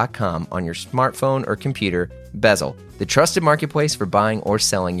getbezel.com on your smartphone or computer. Bezel, the trusted marketplace for buying or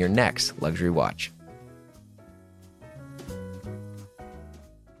selling your next luxury watch.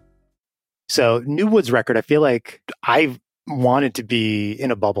 So New Woods record, I feel like I wanted to be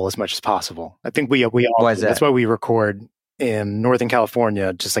in a bubble as much as possible. I think we all. Why is that? That's why we record in Northern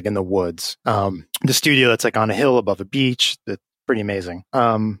California, just like in the woods. The studio that's like on a hill above a beach. That's pretty amazing.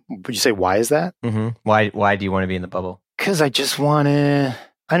 Would you say why is that? Mm-hmm. Why do you want to be in the bubble? Because I just want to.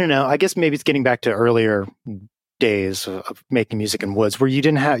 I don't know. I guess maybe it's getting back to earlier days of making music in woods where you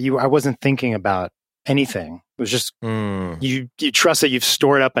didn't have I wasn't thinking about anything. It was just you trust that you've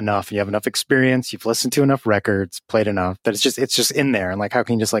stored up enough, you have enough experience, you've listened to enough records, played enough that it's just in there. And like, how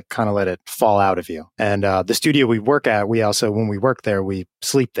can you just like kind of let it fall out of you? And the studio we work at, we also, when we work there, we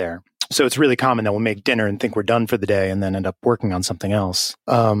sleep there. So it's really common that we'll make dinner and think we're done for the day and then end up working on something else.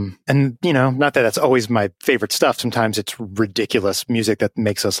 And, not that that's always my favorite stuff. Sometimes it's ridiculous music that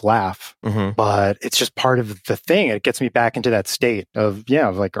makes us laugh, but it's just part of the thing. It gets me back into that state of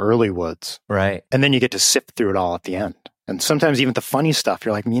like early woods. Right. And then you get to sift through it all at the end. And sometimes even the funny stuff,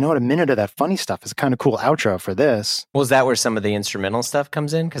 you're like, you know what? A minute of that funny stuff is a kind of cool outro for this. Well, is that where some of the instrumental stuff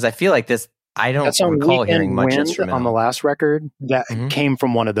comes in? Because I feel like this, I don't recall hearing much instrumental. On the last record, that came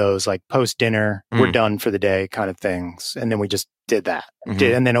from one of those like post dinner, we're done for the day kind of things. And then we just did that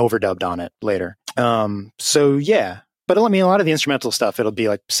and then overdubbed on it later. So yeah, but I mean, a lot of the instrumental stuff, it'll be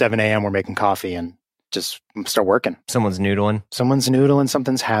like 7 a.m. we're making coffee and just start working. Someone's noodling,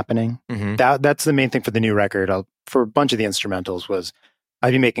 something's happening. That's the main thing for the new record. For a bunch of the instrumentals was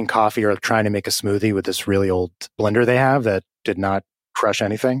I'd be making coffee or trying to make a smoothie with this really old blender they have that did not crush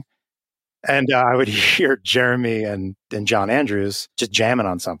anything. And I would hear Jeremy and John Andrews just jamming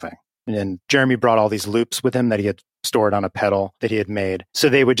on something. And Jeremy brought all these loops with him that he had stored on a pedal that he had made. So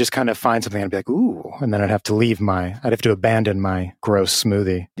they would just kind of find something and be like, ooh. And then I'd have to abandon my gross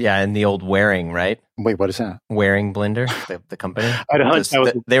smoothie. Yeah, and the old Waring, right? Wait, what is that? Waring blender, the company. I had a hunch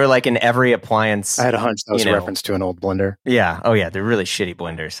they were like in every appliance. I had a hunch that was a reference to an old blender. Yeah. Oh yeah, they're really shitty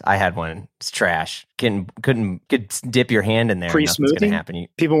blenders. I had one. It's trash. Couldn't dip your hand in there. Pre-smoothie? Gonna happen.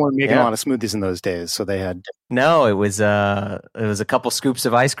 People weren't making a lot of smoothies in those days, so they had. No, it was a couple scoops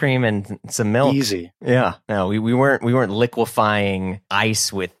of ice cream and some milk. Easy. Yeah. No, we weren't liquefying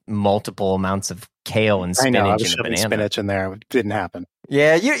ice with multiple amounts of kale and spinach. I know, I was and shoving banana. spinach in there. It didn't happen.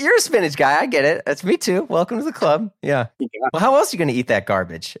 Yeah, you're a spinach guy. I get it. That's me too. Welcome to the club. Yeah. Well, how else are you going to eat that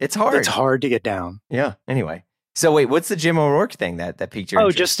garbage? It's hard. It's hard to get down. Yeah. Anyway. So wait, what's the Jim O'Rourke thing that piqued your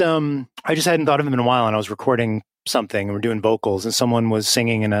interest? I just hadn't thought of him in a while, and I was recording something, and we're doing vocals, and someone was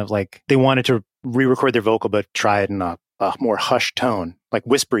singing in they wanted to re-record their vocal, but try it in a more hushed tone, like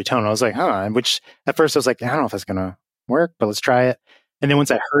whispery tone. I was like, huh, which at first I was like, I don't know if that's going to work, but let's try it. And then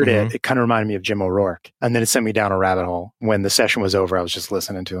once I heard it kind of reminded me of Jim O'Rourke. And then it sent me down a rabbit hole. When the session was over, I was just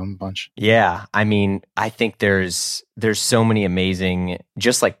listening to him a bunch. Yeah. I mean, I think there's so many amazing,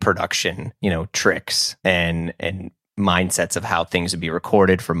 just like production, tricks and mindsets of how things would be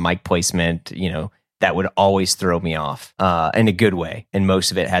recorded, from mic placement, that would always throw me off in a good way. And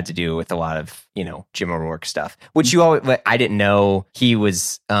most of it had to do with a lot of, Jim O'Rourke stuff, which I didn't know he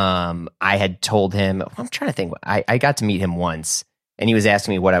was, I had told him, I'm trying to think, I got to meet him once. And he was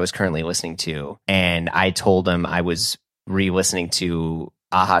asking me what I was currently listening to. And I told him I was re-listening to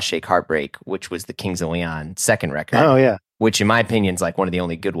Aha Shake Heartbreak, which was the Kings of Leon second record. Oh, yeah. Which in my opinion is like one of the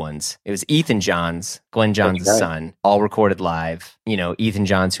only good ones. It was Ethan Johns, Glenn Johns' son, all recorded live. Ethan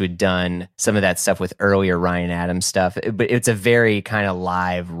Johns, who had done some of that stuff with earlier Ryan Adams stuff. But it's a very kind of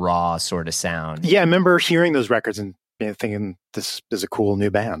live, raw sort of sound. Yeah, I remember hearing those records and thinking this is a cool new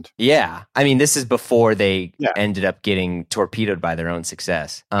band. Yeah. I mean, this is before they ended up getting torpedoed by their own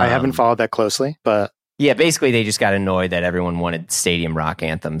success. I haven't followed that closely, but... Yeah, basically they just got annoyed that everyone wanted stadium rock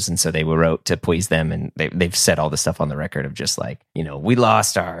anthems, and so they wrote to please them, and they've said all the stuff on the record of just like, we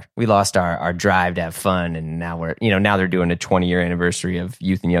lost our drive to have fun, and now now they're doing a 20-year anniversary of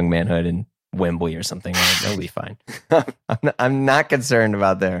Youth and Young Manhood in Wembley or something. They'll be fine. I'm not concerned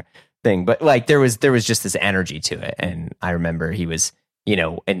about their thing, but like there was just this energy to it, and I remember he was,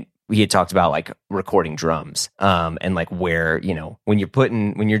 and we had talked about like recording drums, and like where when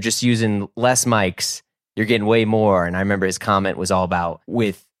you're just using less mics, you're getting way more. And I remember his comment was all about,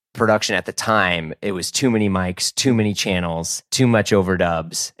 with production at the time, it was too many mics, too many channels, too much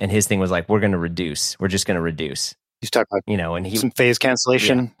overdubs, and his thing was like, we're just going to reduce. He's talking about and some phase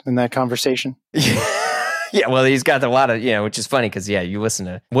cancellation in that conversation. Yeah, well, he's got a lot of, which is funny because, you listen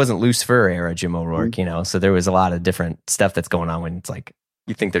to, it wasn't Lucifer era Jim O'Rourke, so there was a lot of different stuff that's going on when it's like,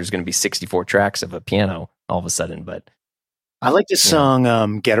 you think there's going to be 64 tracks of a piano all of a sudden, but... I like this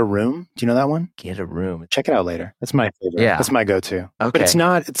song, Get a Room. Do you know that one? Get a Room. Check it out later. That's my favorite. Yeah. That's my go-to. Okay.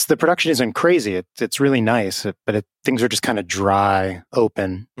 But the production isn't crazy. It's really nice, but things are just kind of dry,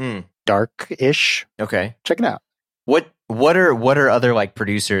 open, dark-ish. Okay. Check it out. What are other like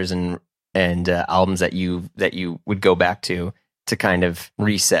producers and albums that you would go back to kind of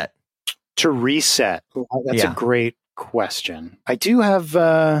reset? To reset? That's a great question. I do have...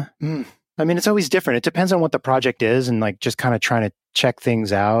 I mean, it's always different. It depends on what the project is and like just kind of trying to check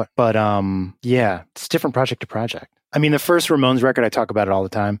things out. But it's different project to project. I mean, the first Ramones record, I talk about it all the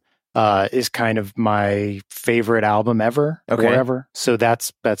time, is kind of my favorite album ever. Okay. Or ever. So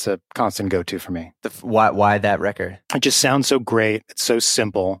that's a constant go-to for me. Why that record? It just sounds so great. It's so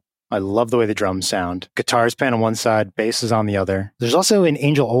simple. I love the way the drums sound. Guitar's playing on one side, bass is on the other. There's also an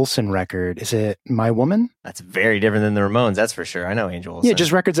Angel Olsen record. Is it My Woman? That's very different than the Ramones, that's for sure. I know Angel Olsen. Yeah,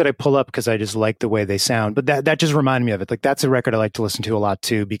 just records that I pull up because I just like the way they sound. But that just reminded me of it. Like, that's a record I like to listen to a lot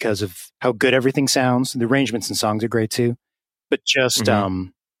too because of how good everything sounds. The arrangements and songs are great too. But just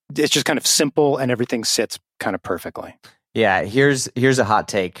it's just kind of simple and everything sits kind of perfectly. Yeah, here's a hot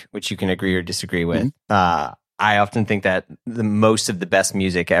take, which you can agree or disagree with. I often think that the most of the best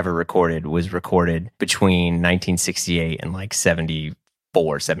music ever recorded was recorded between 1968 and like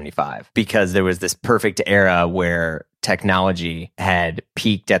 74, 75, because there was this perfect era where technology had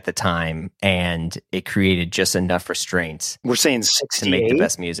peaked at the time and it created just enough restraints. We're saying 68 to make the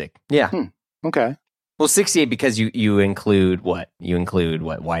best music. Yeah. Okay. Well, 68 because you include what? You include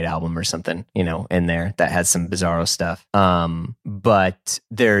what, White Album or something, in there that has some bizarro stuff. But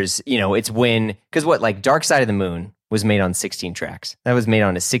there's, it's when, because what, like Dark Side of the Moon was made on 16 tracks. That was made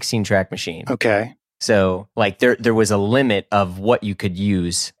on a 16-track machine. Okay. So like there was a limit of what you could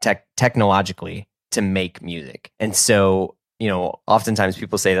use technologically to make music. And so, oftentimes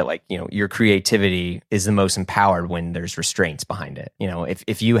people say that like, your creativity is the most empowered when there's restraints behind it.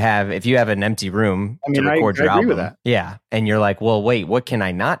 If you have an empty room to record your album, with that. Yeah. And you're like, well, wait, what can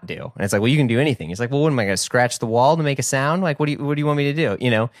I not do? And it's like, well, you can do anything. It's like, well, what am I going to scratch the wall to make a sound? Like, what do you want me to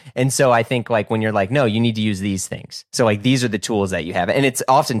do? And so I think like when you're like, no, you need to use these things. So like, these are the tools that you have. And it's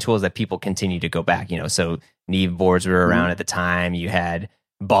often tools that people continue to go back, so Neve boards were around at the time. You had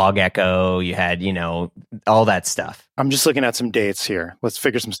Bog Echo, you had, all that stuff. I'm just looking at some dates here. Let's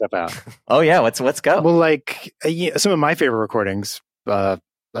figure some stuff out. Oh yeah, let's go. Well, like some of my favorite recordings,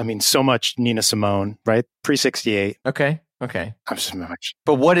 so much Nina Simone, right? Pre-68. Okay.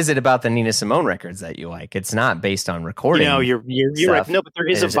 But what is it about the Nina Simone records that you like? It's not based on recording. You're right. No, but there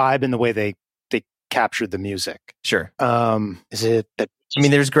is a vibe in the way they captured the music. Sure. Is it that? I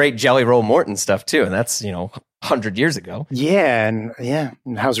mean, there's great Jelly Roll Morton stuff too, and that's 100 years ago. Yeah, and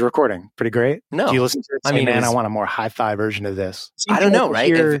how's the recording? Pretty great. No, do you listen to it? I mean, man, I want a more hi-fi version of this. I don't know, right?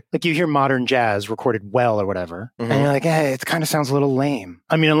 You hear modern jazz recorded well or whatever, and you're like, hey, it kind of sounds a little lame.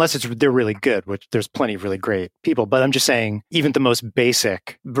 I mean, unless they're really good, which there's plenty of really great people. But I'm just saying, even the most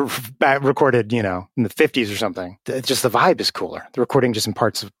basic recorded, in the 50s or something, just the vibe is cooler. The recording just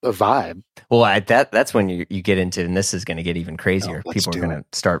imparts a vibe. Well, that's when you get into, and this is going to get even crazier. People are going to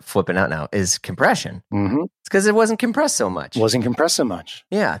start flipping out now. Is compression? Mm-hmm. It's because it wasn't compressed so much.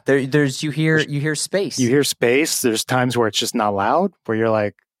 Yeah, there's you hear space. You hear space. There's times where it's just not loud, where you're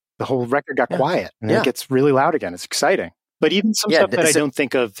like, the whole record got quiet, and then it gets really loud again. It's exciting. But even some stuff that I don't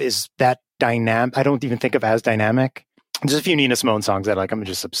think of is that dynamic. I don't even think of as dynamic. There's a few Nina Simone songs that I'm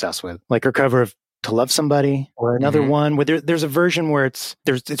just obsessed with, like her cover of "To Love Somebody," or another one where there's a version where it's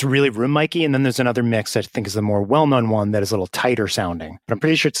really room micy, and then there's another mix that I think is the more well-known one that is a little tighter sounding. But I'm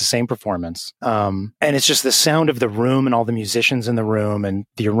pretty sure it's the same performance. And it's just the sound of the room and all the musicians in the room and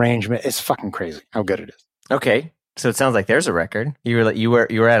the arrangement. It's fucking crazy how good it is. Okay. So it sounds like there's a record. You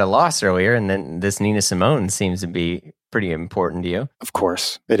were at a loss earlier, and then this Nina Simone seems to be pretty important to you. Of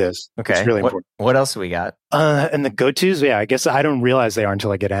course, it is. Okay, it's really important. What else do we got? And the go-tos, I guess I don't realize they are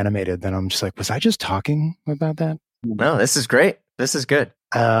until I get animated. Then I'm just like, was I just talking about that? No, this is great. This is good.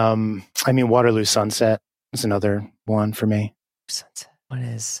 I mean, Waterloo Sunset is another one for me. Sunset.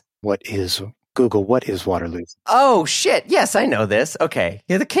 What is Google, what is Waterloo? Oh, shit. Yes, I know this. Okay.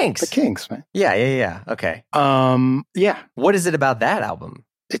 Yeah, the Kinks. The Kinks, man. Yeah. Okay. Yeah. What is it about that album?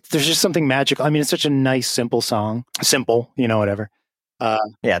 There's just something magical. I mean, it's such a nice, simple song. Simple, whatever. Yeah,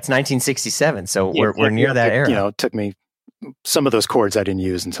 it's 1967, so we're near that era. It took me some of those chords I didn't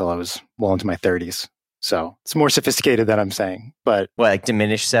use until I was well into my 30s. So it's more sophisticated than I'm saying. But like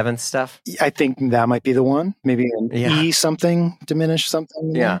diminished seventh stuff? I think that might be the one. Maybe an E something, diminished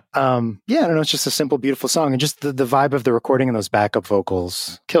something. Yeah. I don't know. It's just a simple, beautiful song. And just the vibe of the recording and those backup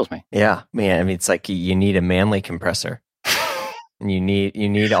vocals kills me. Yeah. Man, I mean, it's like you need a manly compressor. And you need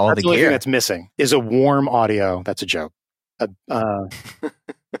all the gear. The only thing that's missing is a warm audio. That's a joke.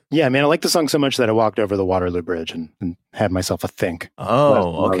 Yeah, man, I like the song so much that I walked over the Waterloo Bridge and had myself a think.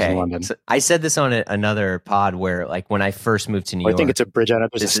 Oh, okay. So I said this on another pod where, like, when I first moved to New York, I think it's a bridge.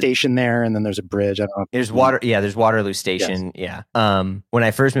 There's a station there, and then there's a bridge. I don't know. There's there's Waterloo Station. Yes. Yeah. When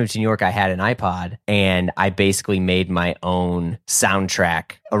I first moved to New York, I had an iPod, and I basically made my own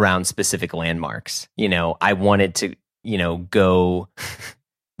soundtrack around specific landmarks. I wanted to, go.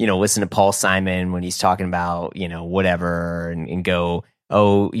 Listen to Paul Simon when he's talking about, whatever, and go,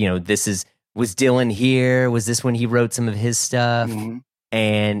 was Dylan here? Was this when he wrote some of his stuff? Mm-hmm.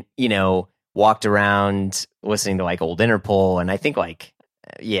 And, walked around listening to like old Interpol. And I think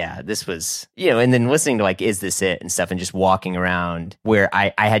this was, and then listening to like, Is This It? And stuff, and just walking around where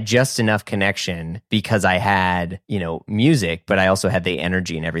I had just enough connection because I had, music, but I also had the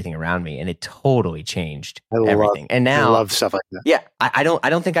energy and everything around me. And it totally changed everything. And now I love stuff like that. Yeah. I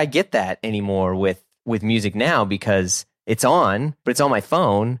don't think I get that anymore with music now because it's on, but it's on my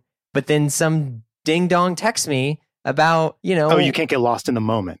phone. But then some ding dong texts me about, Oh, you can't get lost in the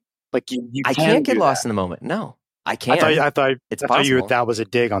moment. Like I can't get lost in the moment. No, I can't. I thought it's possible. That was a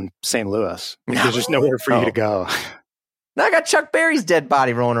dig on St. Louis. There's just nowhere for you to go. Now I got Chuck Berry's dead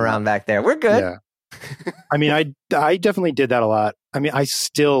body rolling around back there. We're good. Yeah. I mean, I definitely did that a lot. I mean, I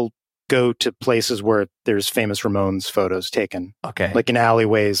still go to places where there's famous Ramones photos taken. Okay. Like in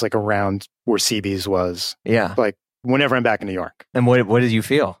alleyways, like around where CB's was. Yeah. Like whenever I'm back in New York. And what did you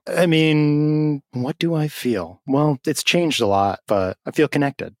feel? I mean, what do I feel? Well, it's changed a lot, but I feel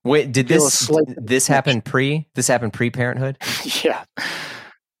connected. Wait, did this happen pre-parenthood? Yeah.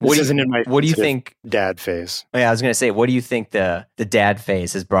 What do you think dad phase? Oh, yeah, I was going to say, what do you think the dad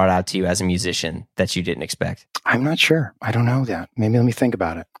phase has brought out to you as a musician that you didn't expect? I'm not sure. I don't know that. Maybe let me think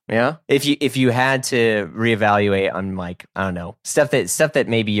about it. Yeah. If you had to reevaluate on like, I don't know, stuff that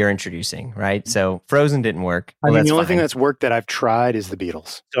maybe you're introducing, right? So Frozen didn't work. I mean, the only thing that's worked that I've tried is the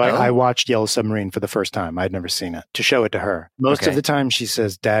Beatles. So I watched Yellow Submarine for the first time. I'd never seen it to show it to her. Most of the time she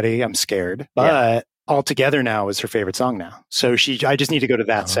says, Daddy, I'm scared. But All Together Now is her favorite song now. So I just need to go to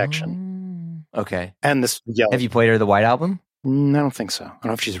that section. Okay. And this Yellow. Have you played her the White Album? I don't think so. I don't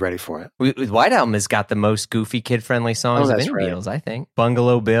know if she's ready for it. White Album has got the most goofy, kid-friendly songs of any Beatles, I think.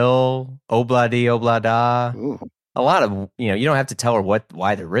 Bungalow Bill, Obla Di Obla Da. Ooh. A lot of, you don't have to tell her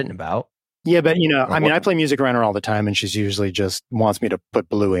why they're written about. Yeah, but, I play music around her all the time, and she's usually just wants me to put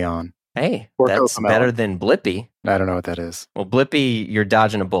Bluey on. Hey, Or that's Cocomelon. better than Blippi. I don't know what that is. Well, Blippi, you're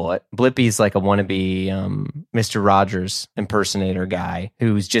dodging a bullet. Blippi's like a wannabe Mr. Rogers impersonator guy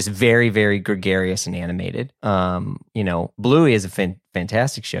who's just very, very gregarious and animated. Bluey is a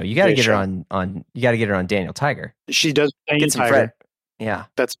fantastic show. You got to get her on. You got to get her on Daniel Tiger. She does. Get some Tiger. Yeah,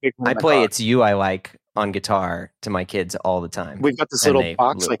 that's big. I play "It's You I Like" on guitar to my kids all the time. We've got this little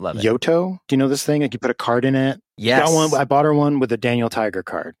box like Yoto. Do you know this thing? Like you put a card in it. Yes. Got one. I bought her one with a Daniel Tiger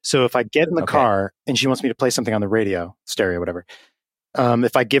card. So if I get in the car and she wants me to play something on the radio, stereo, whatever,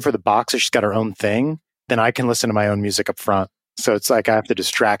 if I give her the box or she's got her own thing, then I can listen to my own music up front. So it's like I have to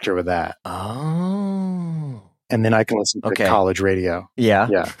distract her with that. Oh. And then I can listen to college radio.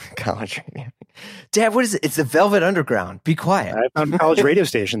 Yeah. College radio. Dad, what is it? It's the Velvet Underground. Be quiet. I found a college radio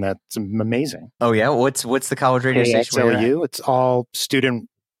station that's amazing. Oh, yeah? What's the college radio station? KXLU. It's all student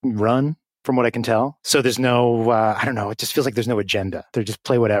run, from what I can tell. So there's no, I don't know, it just feels like there's no agenda. They just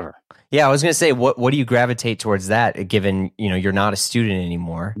play whatever. Yeah, I was going to say, what do you gravitate towards that, given, you're not a student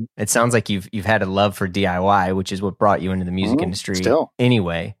anymore? It sounds like you've had a love for DIY, which is what brought you into the music industry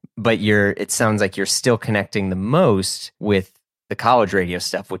anyway. But it sounds like you're still connecting the most with the college radio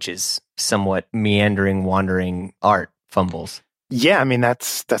stuff, which is somewhat meandering, wandering art fumbles. Yeah, I mean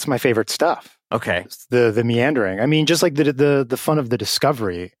that's my favorite stuff. Okay, the meandering. I mean, just like the fun of the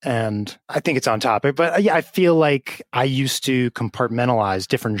discovery, and I think it's on topic. But yeah, I feel like I used to compartmentalize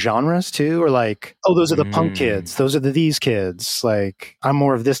different genres too, or like, oh, those are the punk kids, those are these kids. Like, I'm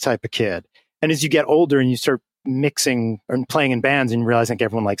more of this type of kid. And as you get older and you start mixing and playing in bands and realizing like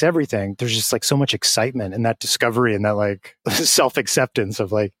everyone likes everything, there's just like so much excitement in that discovery and that like self-acceptance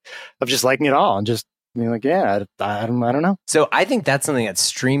of just liking it all and just being like, yeah, I don't know. So I think that's something that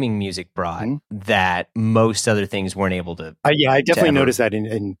streaming music brought that most other things weren't able to. Yeah, I definitely noticed that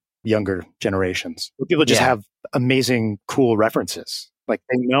in younger generations. People just have amazing, cool references. Like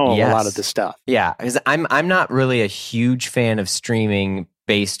they know a lot of this stuff. Yeah, because I'm not really a huge fan of streaming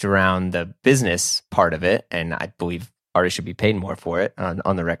based around the business part of it, and I believe artists should be paid more for it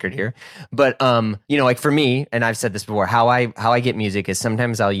on the record here. But like for me, and I've said this before, how I get music is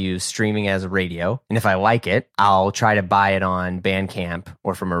sometimes I'll use streaming as a radio, and if I like it, I'll try to buy it on Bandcamp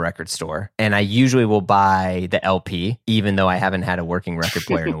or from a record store. And I usually will buy the LP, even though I haven't had a working record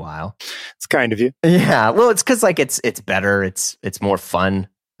player in a while. It's kind of you. Yeah, well, it's because like it's better, it's more fun.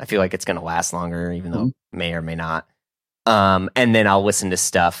 I feel like it's going to last longer, even though it may or may not. And then I'll listen to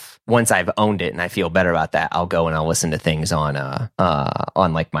stuff once I've owned it and I feel better about that. I'll go and I'll listen to things on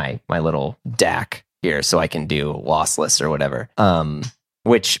like my little DAC here, so I can do lossless or whatever.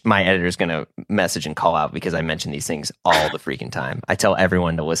 Which my editor's going to message and call out because I mention these things all the freaking time. I tell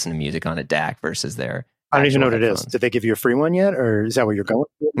everyone to listen to music on a DAC versus their. I don't even know what headphones. It is. Did they give you a free one yet, or is that what you're going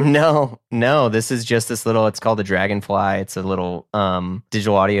with? No. This is just this little. It's called the Dragonfly. It's a little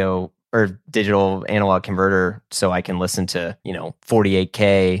digital audio or digital analog converter, so I can listen to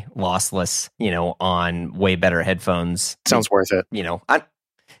 48K lossless, on way better headphones. Sounds worth it.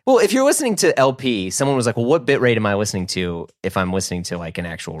 Well, if you're listening to LP, someone was like, "Well, what bit rate am I listening to if I'm listening to like an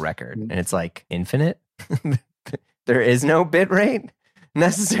actual record?" And it's like infinite. There is no bit rate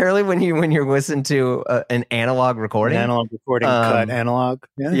necessarily when you're listening to an analog recording. Cut analog.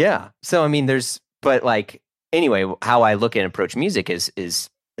 Yeah. So I mean, but like anyway, how I look and approach music is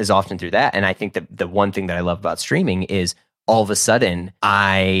often through that. And I think that the one thing that I love about streaming is all of a sudden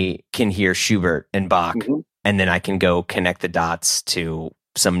I can hear Schubert and Bach, and then I can go connect the dots to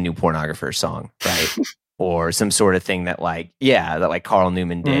some new pornographer song, right? Or some sort of thing that like Carl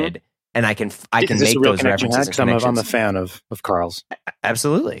Newman did. And I can make those references. I'm a fan of Carl's.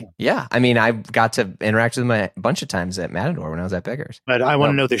 Absolutely. Yeah. I mean, I got to interact with him a bunch of times at Matador when I was at Beggars. But I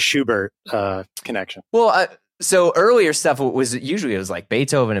want to know the Schubert connection. Well, so earlier stuff was like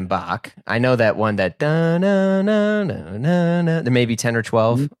Beethoven and Bach. I know that one that da na na na na na. There may be 10 or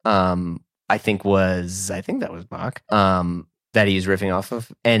 12. I think that was Bach. That he was riffing off of.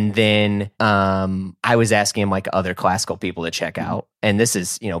 And then I was asking him like other classical people to check out. And this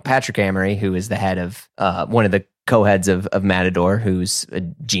is, Patrick Amory, who is the head of one of the co-heads of Matador, who's a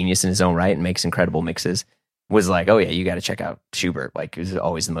genius in his own right and makes incredible mixes, was like, oh yeah, you got to check out Schubert. Like, it was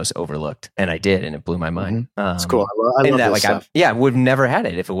always the most overlooked. And I did, and it blew my mind. It's cool. I love that, this stuff. Would have never had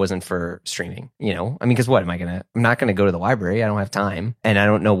it if it wasn't for streaming, I mean, because what I'm not going to go to the library. I don't have time, and I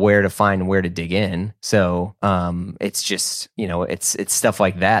don't know where to find, where to dig in. So, it's just, it's stuff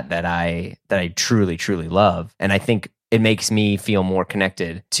like that I truly, truly love. And I think it makes me feel more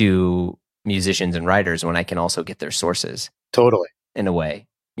connected to musicians and writers when I can also get their sources. Totally. In a way,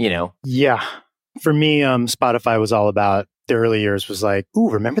 Yeah. For me, Spotify was all about the early years was like, ooh,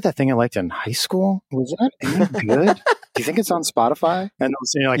 remember that thing I liked in high school? Was that any good? Do you think it's on Spotify? And they'll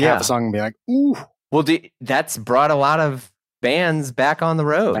sing like Yeah. half a song and be like, ooh. Well, that's brought a lot of bands back on the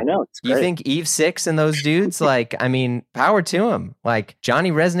road. I know. It's great. You think Eve Six and those dudes, like, I mean, power to them. Like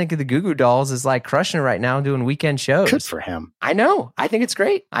Johnny Resnick of the Goo Goo Dolls is like crushing it right now doing weekend shows. Good for him. I know. I think it's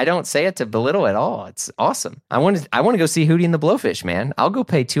great. I don't say it to belittle at all. It's awesome. I want to go see Hootie and the Blowfish, man. I'll go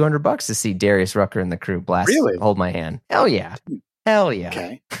pay $200 to see Darius Rucker and the crew blast. Really? Hold My Hand. Hell yeah. Hell yeah.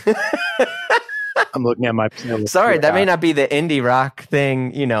 Okay. I'm looking at my playlist. Sorry, that may not be the indie rock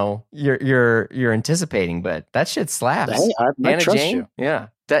thing, you're anticipating, but that shit slaps. Hey, I Anna trust Jane? you. Yeah.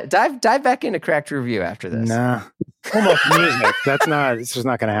 Dive back into Cracked Review after this. Nah. Almost music. It's just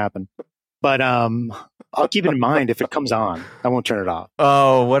not going to happen. But I'll keep it in mind if it comes on. I won't turn it off.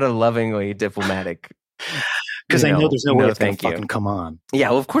 Oh, what a lovingly diplomatic. Because I know there's no way it's going to thank you. fucking come on. Yeah,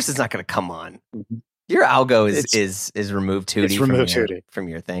 well, of course it's not going to come on. Mm-hmm. Your algo is removed Hootie. It's removed Hootie from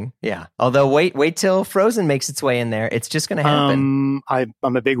your thing. Yeah. Although wait till Frozen makes its way in there. It's just going to happen.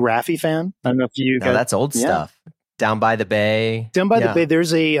 I'm a big Raffi fan. I don't know if you guys. That's old stuff. Down by the Bay. Down by the Bay.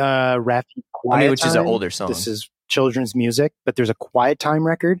 There's a Raffi Quiet which Time. is an older song. This is children's music, but there's a Quiet Time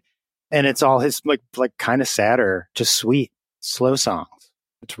record, and it's all his like kind of sadder, just sweet, slow songs.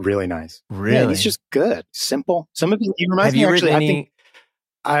 It's really nice. Really, yeah, he's just good, simple. Some of his he reminds Have me you actually. written I think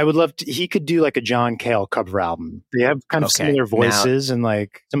I would love to. He could do like a John Cale cover album. They have kind of similar voices and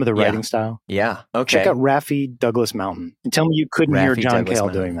like some of the writing style. Yeah. Okay. Check out Raffi Douglas Mountain and tell me you couldn't hear John Cale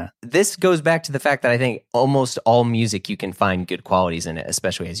doing that. This goes back to the fact that I think almost all music you can find good qualities in it,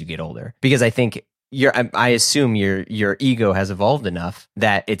 especially as you get older. Because I think I assume your ego has evolved enough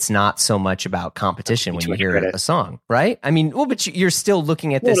that it's not so much about competition when you hear a song, right? I mean, well, but you're still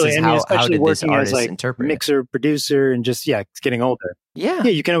looking at this as how did this artist interpret it? Mixer, producer, and just it's getting older. Yeah,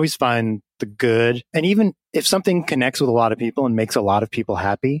 you can always find the good, and even if something connects with a lot of people and makes a lot of people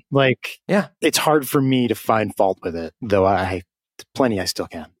happy, it's hard for me to find fault with it. Though plenty I still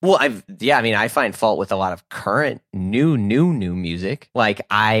can. Well, I find fault with a lot of current new music. It's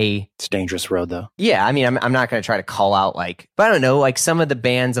a dangerous road though. Yeah, I mean, I'm not going to try to call out but I don't know, some of the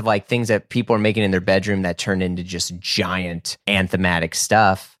bands of things that people are making in their bedroom that turn into just giant anthematic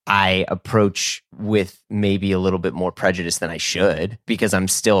stuff. I approach with maybe a little bit more prejudice than I should, because I'm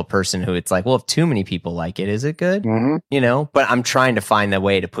still a person who it's like, well, if too many people like it, is it good? Mm-hmm. But I'm trying to find the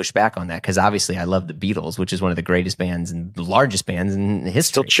way to push back on that, because obviously I love the Beatles, which is one of the greatest bands and the largest bands in history.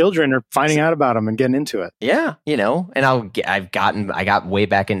 Still children are finding out about them and getting into it. Yeah, and I got way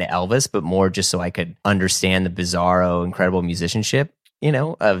back into Elvis, but more just so I could understand the bizarro, incredible musicianship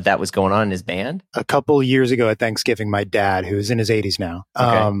of that was going on in his band. A couple years ago at Thanksgiving, my dad, who's in his 80s now,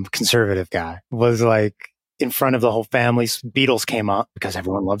 conservative guy, was in front of the whole family. Beatles came up because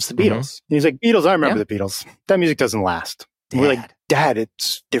everyone loves the Beatles. Mm-hmm. And he's like, Beatles, I remember the Beatles. That music doesn't last. We're like, Dad,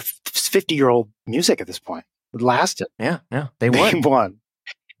 they're 50-year-old music at this point. It lasted. Yeah, they won. They won.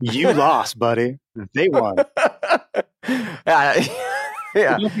 You lost, buddy. They won.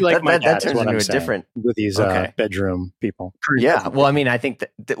 Yeah, that turns into a different with these bedroom people. Yeah, well, I mean, I think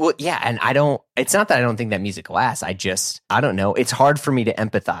and it's not that I don't think that music lasts. I don't know. It's hard for me to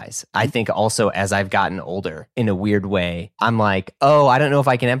empathize. I think also as I've gotten older, in a weird way, I'm like, oh, I don't know if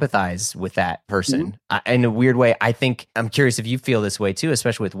I can empathize with that person. In a weird way, I think I'm curious if you feel this way too,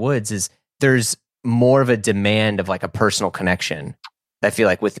 especially with Woods. Is there's more of a demand of a personal connection. I feel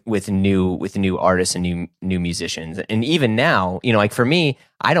like with new artists and new musicians, and even now, for me,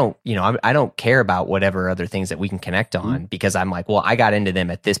 I don't care about whatever other things that we can connect on, because I'm like, well, I got into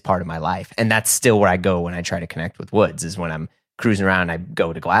them at this part of my life, and that's still where I go when I try to connect with Woods, is when I'm cruising around, I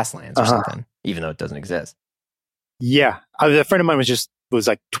go to Glasslands or something, even though it doesn't exist. Yeah, a friend of mine was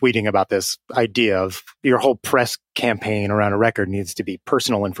tweeting about this idea of your whole press campaign around a record needs to be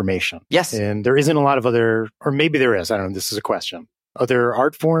personal information. Yes, and there isn't a lot of other, or maybe there is. I don't know. This is a question. Other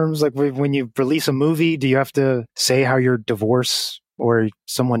art forms, like when you release a movie, do you have to say how your divorce or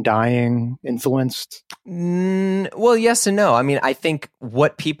someone dying influenced? Well, yes and no. I mean, I think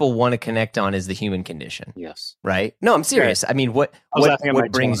what people want to connect on is the human condition. Yes. Right? No, I'm serious. I mean, what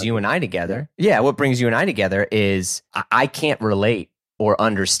brings you and I together? Yeah, what brings you and I together is I can't relate or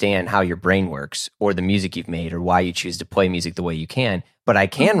understand how your brain works or the music you've made or why you choose to play music the way you can. But I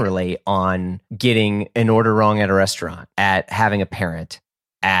can relate on getting an order wrong at a restaurant, at having a parent,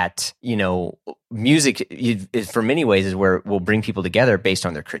 at, music for many ways is where we'll bring people together based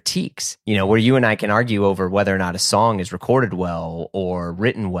on their critiques, where you and I can argue over whether or not a song is recorded well or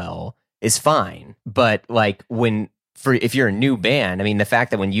written well is fine. But if you're a new band, I mean, the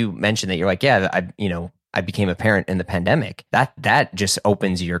fact that when you mentioned that you're like, yeah, I became a parent in the pandemic, that just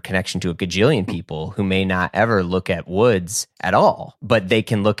opens your connection to a gajillion people who may not ever look at Woods at all, but they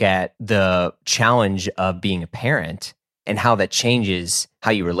can look at the challenge of being a parent and how that changes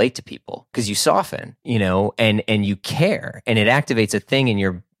how you relate to people, because you soften, and you care, and it activates a thing in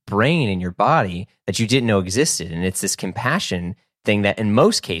your brain and your body that you didn't know existed. And it's this compassion thing that in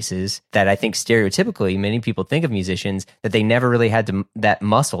most cases that I think stereotypically many people think of musicians that they never really had that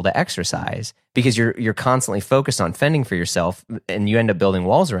muscle to exercise, because you're constantly focused on fending for yourself, and you end up building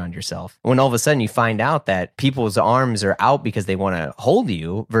walls around yourself. When all of a sudden you find out that people's arms are out because they want to hold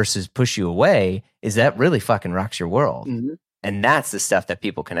you versus push you away, is that really fucking rocks your world. Mm-hmm. And that's the stuff that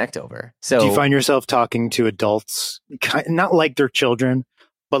people connect over. So do you find yourself talking to adults, not like they're children,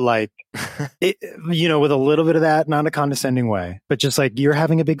 but like, with a little bit of that, not in a condescending way, but just like, you're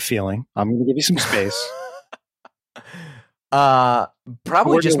having a big feeling, I'm going to give you some space.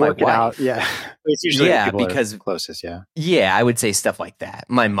 Probably just my wife. Out. Yeah. It's usually people because closest. Yeah. Yeah. I would say stuff like that.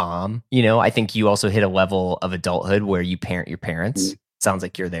 My mom, I think you also hit a level of adulthood where you parent your parents. Mm-hmm. Sounds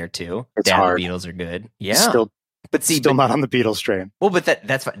like you're there too. It's hard. The Beatles are good. Yeah. Still not on the Beatles train. Well, but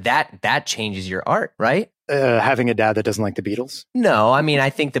that changes your art, right? Having a dad that doesn't like the Beatles? No, I mean, I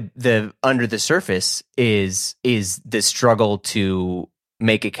think the under the surface is the struggle to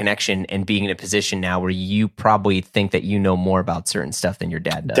make a connection and being in a position now where you probably think that you know more about certain stuff than your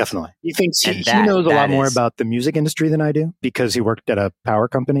dad does. Definitely. He thinks he knows a lot more about the music industry than I do, because he worked at a power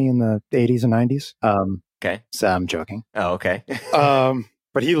company in the 80s and 90s. Okay. So I'm joking. Oh, okay.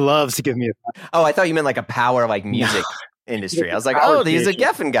 But he loves to give me Oh, I thought you meant like a power like music industry. I was like, he's a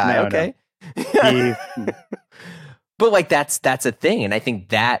Geffen guy. No, okay. No. But like that's a thing, and I think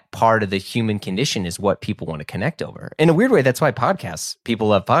that part of the human condition is what people want to connect over. In a weird way, that's why people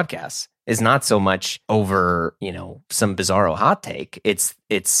love podcasts. Is not so much over some bizarro hot take. It's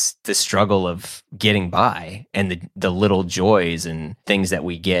the struggle of getting by and the little joys and things that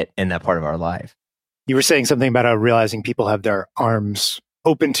we get in that part of our life. You were saying something about realizing people have their arms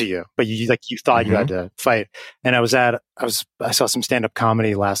open to you, but you thought you had to fight. And I saw some stand-up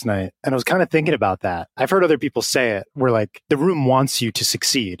comedy last night, and I was kind of thinking about that. I've heard other people say it, where like the room wants you to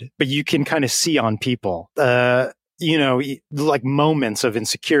succeed, but you can kind of see on people, like moments of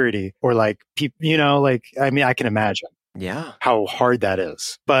insecurity, or like people, I can imagine how hard that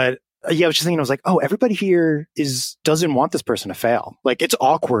is. But I was just thinking, I was like, everybody here doesn't want this person to fail. Like, it's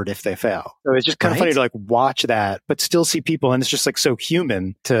awkward if they fail. So it's just kind of funny to like watch that, but still see people. And it's just like so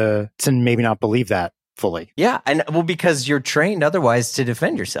human to maybe not believe that fully. Yeah. And because you're trained otherwise to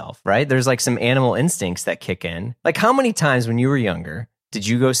defend yourself, right? There's like some animal instincts that kick in. Like, how many times when you were younger, did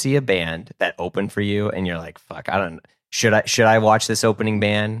you go see a band that opened for you and you're like, fuck, should I watch this opening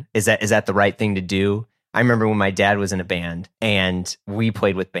band? Is that the right thing to do? I remember when my dad was in a band and we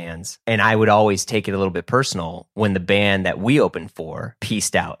played with bands, and I would always take it a little bit personal when the band that we opened for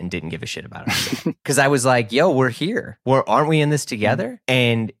pieced out and didn't give a shit about us. Because I was like, yo, we're here. Aren't we in this together?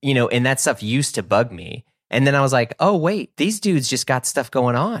 And, and that stuff used to bug me. And then I was like, oh, wait, these dudes just got stuff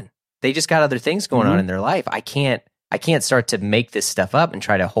going on. They just got other things going on in their life. I can't start to make this stuff up and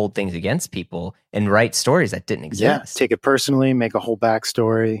try to hold things against people and write stories that didn't exist. Yeah, take it personally, make a whole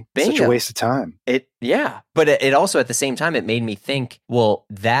backstory. Bingo. Such a waste of time. But it also at the same time, it made me think, well,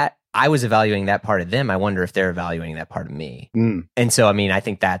 that I was evaluating that part of them. I wonder if they're evaluating that part of me. And so, I mean, I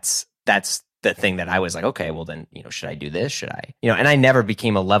think that's the thing that I was like, okay, well then, should I do this? Should I, and I never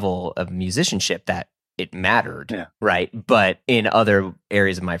became a level of musicianship that it mattered, right? But in other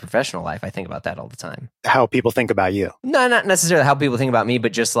areas of my professional life, I think about that all the time. How people think about you? No, not necessarily how people think about me,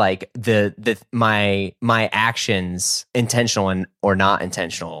 but just like my actions, intentional or not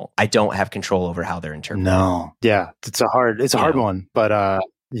intentional, I don't have control over how they're interpreted. No, yeah, it's a hard one, but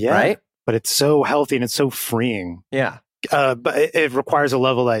right? But it's so healthy and it's so freeing. Yeah. But it requires a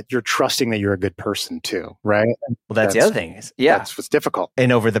level that you're trusting that you're a good person too, right? Well, that's the other thing. That's what's difficult.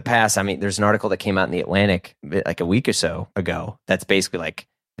 And over the past, I mean, there's an article that came out in the Atlantic like a week or so ago that's basically like,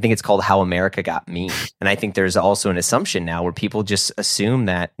 I think it's called How America Got Mean. And I think there's also an assumption now where people just assume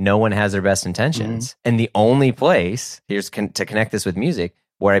that no one has their best intentions. And the only place, to connect this with music,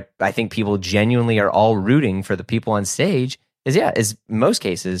 where I think people genuinely are all rooting for the people on stage is most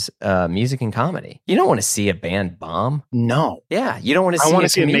cases music and comedy. You don't want to see a band bomb. No. Yeah, you don't want to see. I want to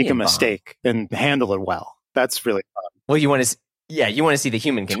see them make a bomb. mistake and handle it well. That's really fun. Well, you want to see the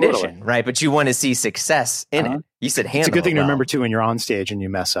human condition, right? But you want to see success in it. You said handle. It's a good thing to remember too when you're on stage and you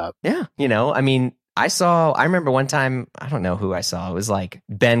mess up. Yeah, I mean, I remember one time, I don't know who I saw. It was like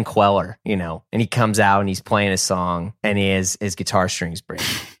Ben Queller, and he comes out and he's playing a song and his guitar strings break.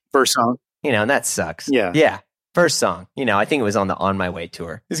 First song. And that sucks. Yeah. Yeah. First song, I think it was on the On My Way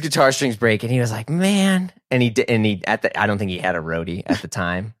tour. His guitar strings break, and he was like, "Man!" And I don't think he had a roadie at the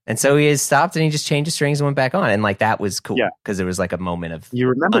time, and so he stopped and he just changed the strings and went back on, and like that was cool because it was like a moment of you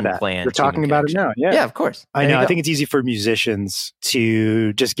remember unplanned. That. We're talking about it now, yeah, of course. I know. I think it's easy for musicians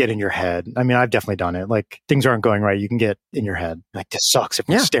to just get in your head. I mean, I've definitely done it. Like things aren't going right, you can get in your head. Like this sucks.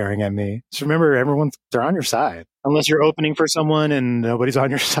 Everyone's staring at me. Just remember, they're on your side, unless you're opening for someone and nobody's on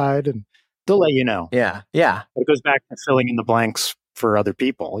your side and. They'll let you know. Yeah. But it goes back to filling in the blanks for other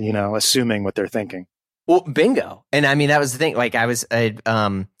people, assuming what they're thinking. Well, bingo. And I mean, that was the thing. Like I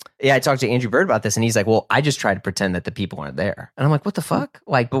talked to Andrew Bird about this and he's like, well, I just try to pretend that the people aren't there. And I'm like, what the fuck?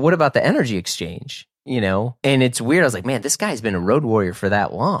 Like, but what about the energy exchange? And it's weird. I was like, man, this guy's been a road warrior for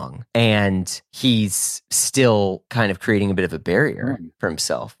that long. And he's still kind of creating a bit of a barrier for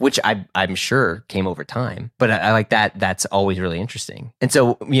himself, which I'm sure came over time. But I like that. That's always really interesting. And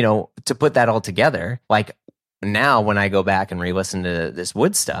so, to put that all together, like now when I go back and re-listen to this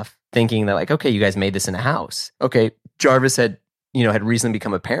Wood stuff, thinking that like, okay, you guys made this in a house. Okay, Jarvis had recently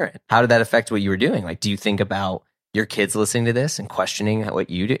become a parent. How did that affect what you were doing? Like, do you think about your kids listening to this and questioning what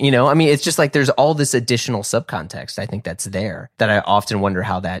you do? I mean, it's just like there's all this additional subcontext, I think that's there, that I often wonder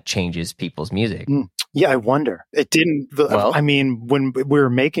how that changes people's music. Yeah, I wonder. It didn't, I mean, when we were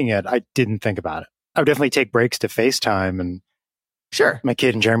making it, I didn't think about it. I would definitely take breaks to FaceTime and sure. My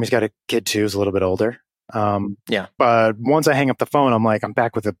kid, and Jeremy's got a kid too, who's a little bit older. But once I hang up the phone, I'm like, I'm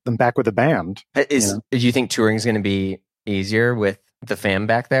back with the band. Do you think touring is going to be easier with the fam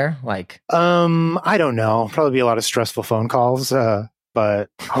back there? Like, I don't know. Probably be a lot of stressful phone calls, but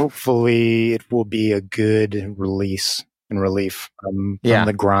hopefully it will be a good release and relief from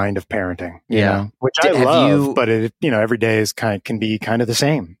the grind of parenting. You know? Which I love, but it, every day can be kind of the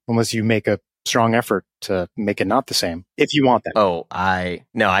same unless you make a strong effort to make it not the same if you want that. Oh, I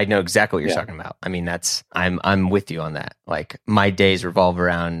know exactly what you're talking about. I mean, I'm with you on that. Like my days revolve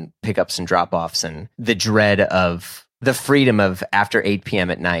around pickups and drop-offs and the dread of the freedom of after 8 p.m.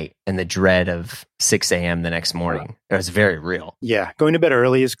 at night and the dread of 6 a.m. the next morning. It was very real. Yeah. Going to bed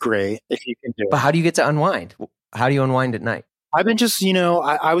early is great if you can do it. But how do you get to unwind? How do you unwind at night? I've been just,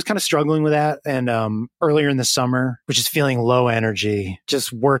 I was kind of struggling with that. And earlier in the summer, which is feeling low energy,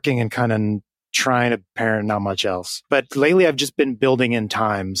 just working and kind of trying to parent, not much else. But lately I've just been building in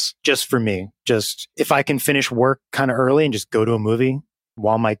times just for me. Just if I can finish work kind of early and just go to a movie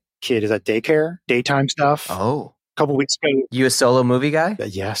while my kid is at daycare, daytime stuff. Oh. A couple weeks ago. You a solo movie guy?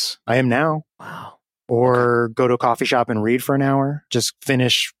 Yes, I am now. Wow. Or go to a coffee shop and read for an hour. Just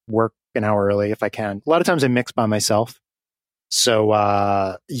finish work an hour early if I can. A lot of times I mix by myself. So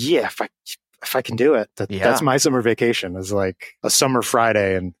if I can do it, that's my summer vacation. Is like a summer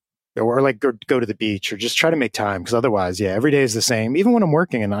Friday or like go to the beach or just try to make time, because otherwise, every day is the same. Even when I'm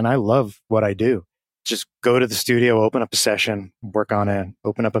working and I love what I do. Just go to the studio, open up a session, work on it,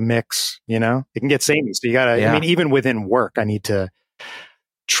 open up a mix, it can get samey. So you gotta, I mean, even within work, I need to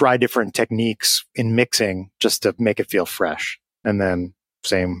try different techniques in mixing just to make it feel fresh. And then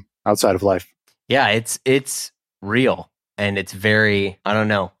same outside of life. Yeah, it's real. And it's very, I don't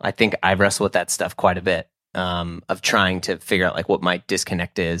know. I think I wrestle with that stuff quite a bit. Of trying to figure out like what my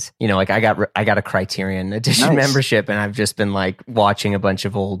disconnect is. Like I got a Criterion Edition membership, and I've just been like watching a bunch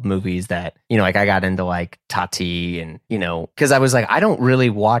of old movies that, like I got into like Tati and, because I was like, I don't really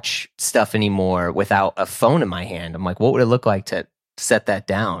watch stuff anymore without a phone in my hand. I'm like, what would it look like to set that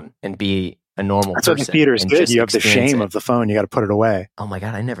down and be a normal person? That's what the theater is good. You have the shame of the phone. You got to put it away. Oh my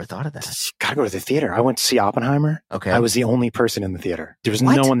God. I never thought of that. Got to go to the theater. I went to see Oppenheimer. Okay. I was the only person in the theater. There was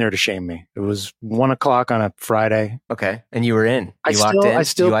no one there to shame me. It was 1:00 on a Friday. Okay. And you were in. I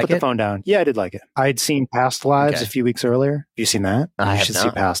still put the phone down. Yeah, I did like it. I'd seen Past Lives a few weeks earlier. Have you seen that? You should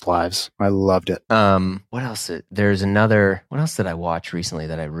see Past Lives. I loved it. What else? What else did I watch recently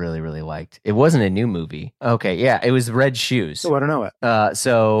that I really, really liked? It wasn't a new movie. Okay. Yeah. It was Red Shoes. Oh, I don't know it.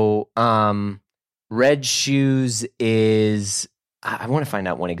 Red Shoes is, I want to find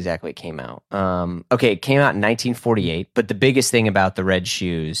out when exactly it came out. Okay, it came out in 1948, but the biggest thing about the Red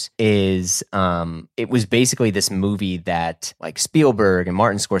Shoes is it was basically this movie that like Spielberg and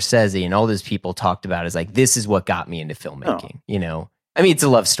Martin Scorsese and all those people talked about as like, this is what got me into filmmaking, I mean, it's a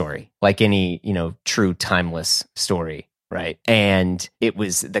love story, like any, true timeless story. Right. And it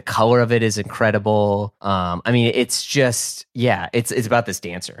was, the color of it is incredible. I mean, it's just, it's about this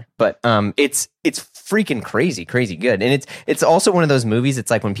dancer, but it's freaking crazy good. And it's also one of those movies. It's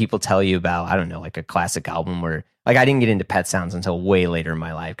like when people tell you about, I don't know, like a classic album where like I didn't get into Pet Sounds until way later in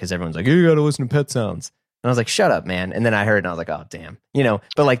my life because everyone's like, you got to listen to Pet Sounds. And I was like, shut up, man. And then I heard it and I was like, oh, damn.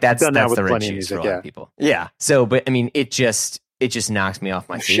 But like that's the Red Shoes for a lot of people. Yeah. So, but I mean, it just, it just knocks me off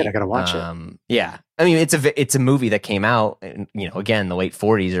my feet. Shit, I gotta watch it. Yeah, I mean, it's a movie that came out, again, the late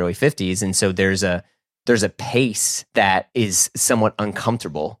 40s, early 50s, and so there's a pace that is somewhat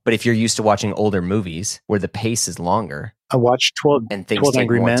uncomfortable. But if you're used to watching older movies where the pace is longer, I watched 12 take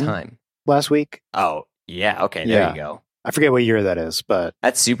Angry more Men time last week. Oh, yeah, okay, there you go. I forget what year that is, but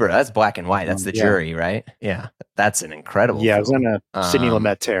that's black and white. That's The Jury, right? Yeah, that's an incredible. Yeah, film. I was on a Sidney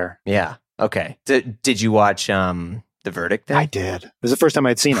Lumet tear. Yeah. Okay. Did you watch The Verdict then? I did. It was the first time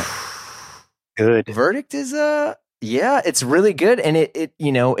I'd seen it. Good. Verdict is it's really good, and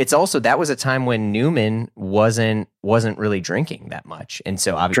it's also, that was a time when Newman wasn't really drinking that much, and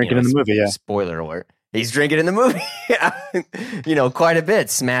so obviously drinking in the movie. Yeah. Spoiler alert. He's drinking in the movie. Quite a bit,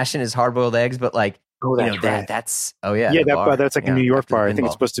 smashing his hard-boiled eggs, but like. Oh, that's right. That's that's like a New York bar. I think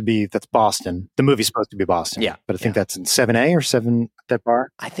it's supposed to be, that's Boston. The movie's supposed to be Boston. Yeah, but I think that's in 7A or 7, that bar.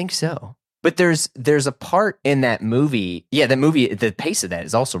 I think so. But there's a part in that movie. Yeah, that movie, the pace of that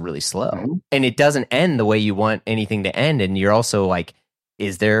is also really slow, and it doesn't end the way you want anything to end. And you're also like,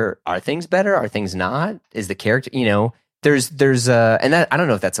 are things better? Are things not? Is the character, There's and that, I don't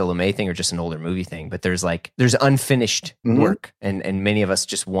know if that's a LeMay thing or just an older movie thing, but there's unfinished work, and many of us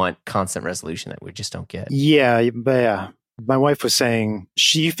just want constant resolution that we just don't get. Yeah, but yeah, my wife was saying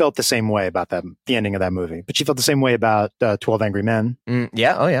she felt the same way about the ending of that movie, but she felt the same way about 12 Angry Men.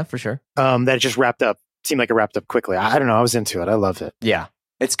 Yeah, oh yeah, for sure. That it just wrapped up. Seemed like it wrapped up quickly. I don't know. I was into it. I loved it. Yeah,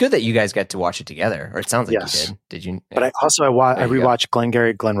 it's good that you guys got to watch it together, or it sounds like you did. Did you? But I rewatched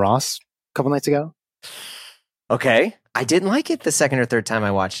Glengarry Glen Ross a couple nights ago. Okay. I didn't like it the second or third time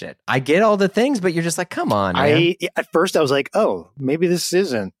I watched it. I get all the things, but you're just like, come on, man. At first I was like, oh, maybe this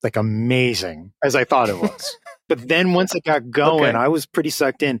isn't like amazing as I thought it was. But then once it got going, I was pretty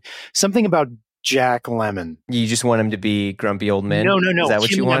sucked in. Something about Jack Lemmon. You just want him to be grumpy old man? No. Is that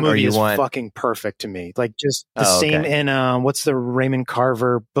what you want? Or you want fucking perfect to me. Like just the same in what's the Raymond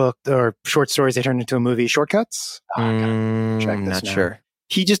Carver book or short stories they turned into a movie? Shortcuts? Not sure.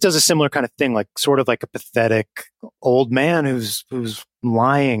 He just does a similar kind of thing, like sort of like a pathetic old man who's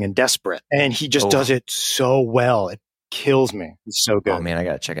lying and desperate. And he just does it so well. It kills me. It's so good. Oh man, I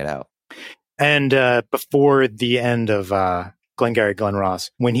got to check it out. And before the end of Glengarry Glen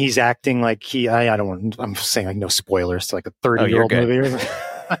Ross, when he's acting like I'm saying like no spoilers to like a 30-year-old movie.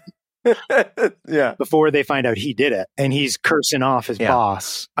 Yeah. Before they find out he did it and he's cursing off his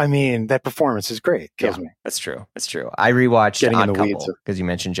boss. I mean, that performance is great. Kills me. That's true. I rewatched Odd Couple because you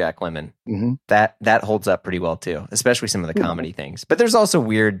mentioned Jack Lemmon. Mm-hmm. That holds up pretty well too, especially some of the comedy things. But there's also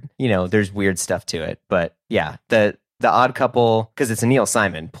weird, there's weird stuff to it. But yeah, the Odd Couple, because it's a Neil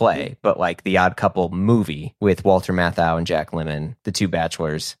Simon play, but like the Odd Couple movie with Walter Matthau and Jack Lemmon, the two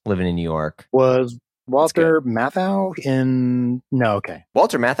bachelors living in New York, was Walter Matthau in... No, okay.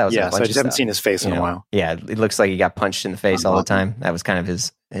 Walter Matthau's in a bunch so I just of haven't stuff, seen his face in a while. Yeah, it looks like he got punched in the face all the time. That was kind of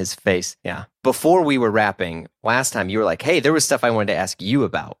his face. Yeah. Before we were wrapping, last time you were like, hey, there was stuff I wanted to ask you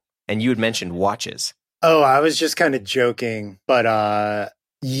about. And you had mentioned watches. Oh, I was just kind of joking. But I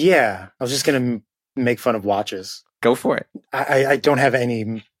was just going to make fun of watches. Go for it. I don't have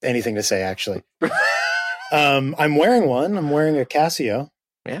anything to say, actually. I'm wearing one. I'm wearing a Casio.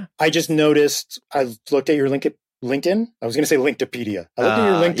 Yeah. I just noticed, I looked at your LinkedIn. I was going to say Linktopedia. I looked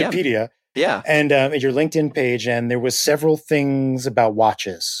at your Linktopedia. Yeah. And at your LinkedIn page, and there was several things about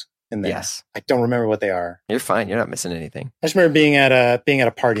watches in there. Yes. I don't remember what they are. You're fine. You're not missing anything. I just remember being at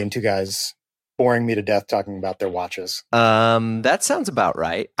a party and two guys boring me to death talking about their watches. That sounds about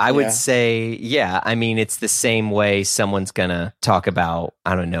right. I would say, I mean, it's the same way someone's going to talk about,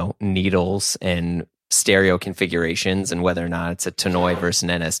 I don't know, needles and stereo configurations and whether or not it's a Tannoy versus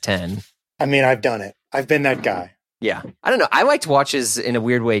an NS10. I mean, I've done it. I've been that guy. Yeah. I don't know. I liked watches in a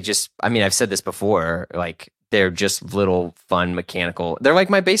weird way. I've said this before, like they're just little fun mechanical. They're like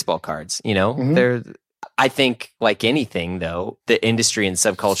my baseball cards, Mm-hmm. I think like anything though, the industry and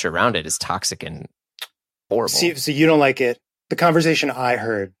subculture around it is toxic and horrible. See, so you don't like it. The conversation I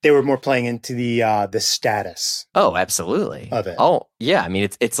heard, they were more playing into the status. Oh, absolutely. Of it. Oh, yeah. I mean,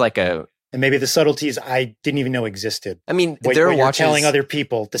 it's like and maybe the subtleties I didn't even know existed. I mean, there are watches, you're telling other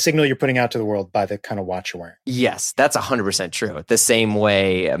people the signal you're putting out to the world by the kind of watch you're wearing. Yes, that's 100% true. The same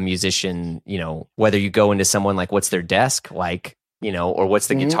way a musician, whether you go into someone like what's their desk like, or what's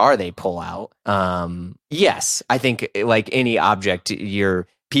the guitar they pull out. Yes, I think like any object,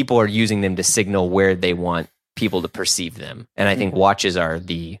 people are using them to signal where they want people to perceive them. And I think watches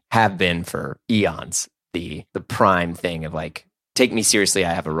have been for eons, the prime thing of like, take me seriously,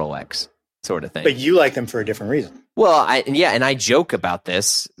 I have a Rolex sort of thing. But you like them for a different reason. Well, and I joke about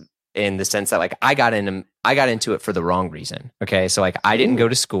this in the sense that like I got into I got into it for the wrong reason. Okay. So like I didn't go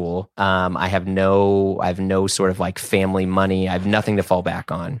to school. I have no sort of like family money. I have nothing to fall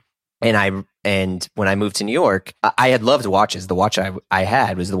back on. And when I moved to New York, I had loved watches. The watch I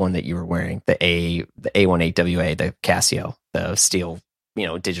had was the one that you were wearing, the A18WA, the Casio, the steel,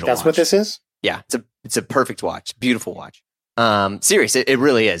 digital That's watch. what this is? Yeah. It's a perfect watch. Beautiful watch. Serious. It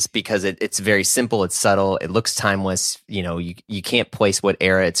really is, because it's very simple. It's subtle. It looks timeless. You can't place what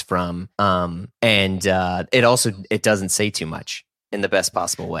era it's from. And it doesn't say too much in the best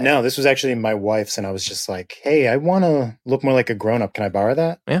possible way. No, this was actually my wife's, and I was just like, hey, I want to look more like a grown-up. Can I borrow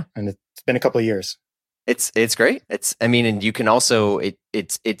that? Yeah. And it's been a couple of years. It's great. And you can also,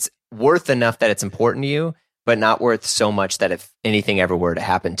 it's worth enough that it's important to you, but not worth so much that if anything ever were to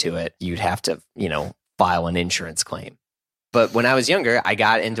happen to it, you'd have to, file an insurance claim. But when I was younger, I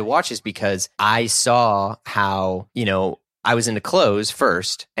got into watches because I saw how, I was into clothes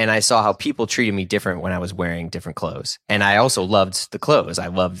first, and I saw how people treated me different when I was wearing different clothes. And I also loved the clothes. I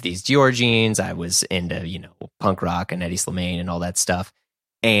loved these Dior jeans. I was into, punk rock and Eddie Slimane and all that stuff.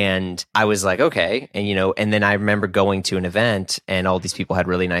 And I was like, okay. And then I remember going to an event and all these people had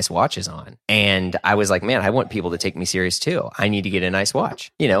really nice watches on. And I was like, man, I want people to take me serious too. I need to get a nice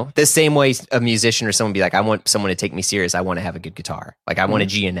watch. The same way a musician or someone be like, I want someone to take me serious. I want to have a good guitar. Like I want a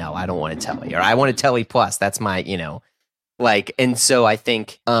G&L. I don't want a Tele, or I want a Tele Plus. That's my, and so I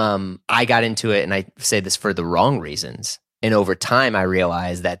think I got into it, and I say this for the wrong reasons. And over time, I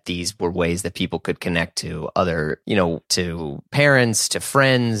realized that these were ways that people could connect to other, to parents, to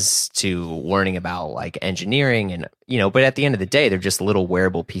friends, to learning about like engineering and, but at the end of the day, they're just little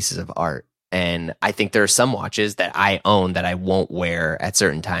wearable pieces of art. And I think there are some watches that I own that I won't wear at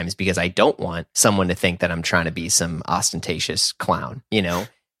certain times because I don't want someone to think that I'm trying to be some ostentatious clown,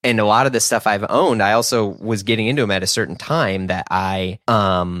 And a lot of the stuff I've owned, I also was getting into them at a certain time that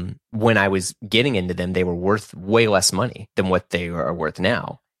when I was getting into them, they were worth way less money than what they are worth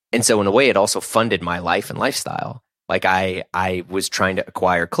now. And so in a way, it also funded my life and lifestyle. Like I was trying to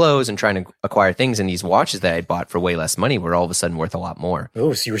acquire clothes and trying to acquire things, and these watches that I bought for way less money were all of a sudden worth a lot more.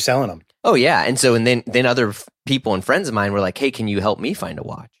 Oh, so you were selling them. Oh, yeah. And so, and then other people and friends of mine were like, hey, can you help me find a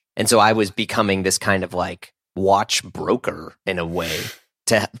watch? And so I was becoming this kind of like watch broker in a way.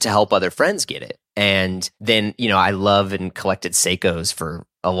 To help other friends get it. And then, I love and collected Seikos for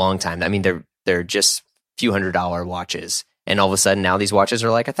a long time. I mean, they're just few $100 watches. And all of a sudden now these watches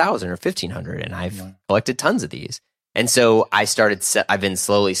are like 1,000 or 1,500. And I've collected tons of these. And so I've been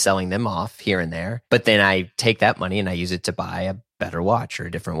slowly selling them off here and there, but then I take that money and I use it to buy a better watch or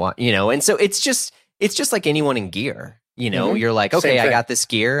a different watch, and so it's just like anyone in gear. You're like, okay, I got this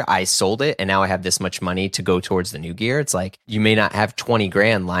gear, I sold it, and now I have this much money to go towards the new gear. It's like you may not have 20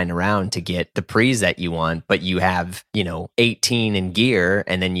 grand lying around to get the Pries that you want, but you have, 18 in gear,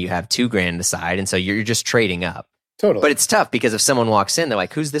 and then you have 2 grand aside, and so you're just trading up. Totally. But it's tough because if someone walks in, they're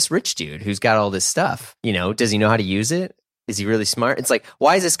like, who's this rich dude who's got all this stuff? Does he know how to use it? Is he really smart? It's like,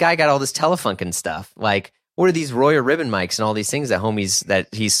 why has this guy got all this Telefunken stuff? Like, what are these Royer ribbon mics and all these things that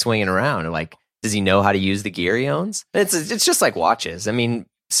he's swinging around? And like, does he know how to use the gear he owns? It's just like watches. I mean,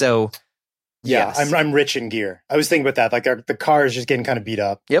 so yeah, yes. I'm rich in gear. I was thinking about that. Like the car is just getting kind of beat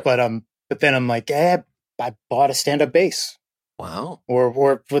up. Yep. But then I'm like, I bought a stand-up bass. Wow.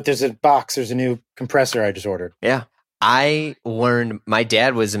 But there's a new compressor I just ordered. Yeah. I learned, my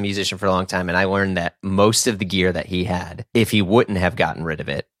dad was a musician for a long time, and I learned that most of the gear that he had, if he wouldn't have gotten rid of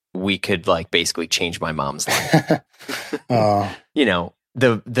it, we could like basically change my mom's life.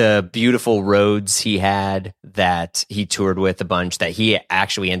 The beautiful Rhodes he had that he toured with a bunch that he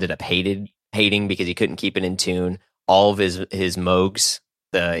actually ended up hating because he couldn't keep it in tune. All of his Moogs,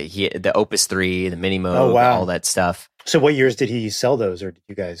 the Opus 3, the Mini Moog, all that stuff. So what years did he sell those, or did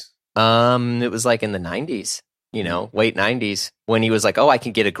you guys? It was like in the 90s. Late 90s, when he was like, oh, I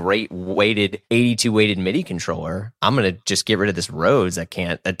can get a great 82 weighted MIDI controller. I'm going to just get rid of this Rhodes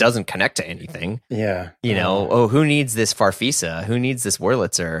that doesn't connect to anything. Yeah. Who needs this Farfisa? Who needs this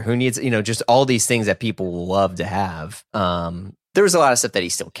Wurlitzer? Who needs, just all these things that people love to have. There was a lot of stuff that he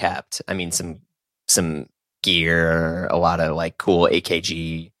still kept. I mean, some gear, a lot of like cool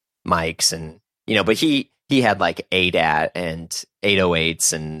AKG mics and, but he had like ADAT and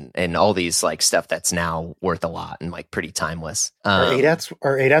 808s and all these like stuff that's now worth a lot and like pretty timeless. Are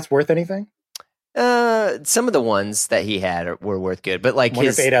ADATs worth anything? Some of the ones that he had were worth good, but like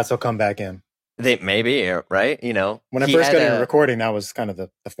if ADATs will come back in. They maybe, right? When I first got into recording, that was kind of the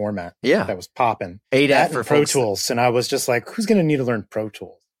format. Yeah, that was popping. ADAT for Pro Tools, and I was just like, who's going to need to learn Pro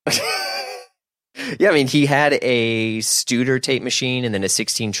Tools? Yeah, I mean, he had a Studer tape machine and then a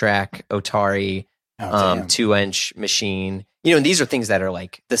 16-track Otari 2-inch machine. And these are things that are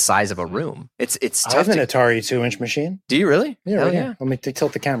like the size of a room. It's tough. I have an Atari 2-inch machine. Do you really? Yeah, right here. Let me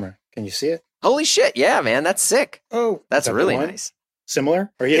tilt the camera. Can you see it? Holy shit! Yeah, man, that's sick. Oh, that's really nice.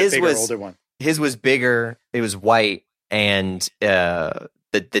 Similar, or he had a bigger, older one? His was bigger. It was white, and the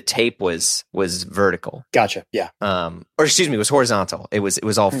tape was vertical. Gotcha. Yeah. Or excuse me, it was horizontal. It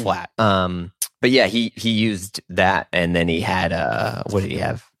was all flat. But yeah, he used that, and then he had what did he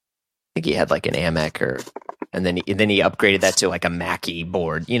have? I think he had like an Amec, and then he upgraded that to like a Mackie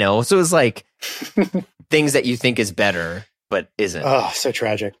board. So it was like things that you think is better but isn't. Oh, so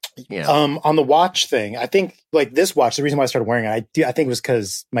tragic. On the watch thing, I think like this watch, the reason why I started wearing it, I think it was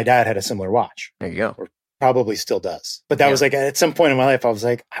because my dad had a similar watch. There you go. Or probably still does. But that was like at some point in my life, I was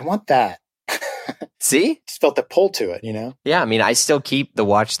like, I want that. See? Just felt the pull to it, Yeah, I mean, I still keep the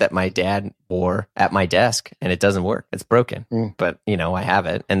watch that my dad wore at my desk, and it doesn't work. It's broken. But, I have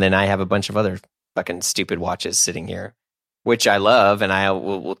it. And then I have a bunch of other fucking stupid watches sitting here, which I love, and I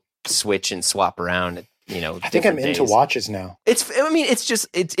will switch and swap around. I think I'm into watches now. It's just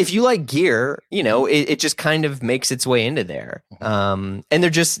if you like gear, it just kind of makes its way into there. And they're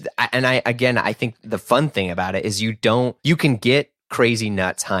just, and I think the fun thing about it is you can get crazy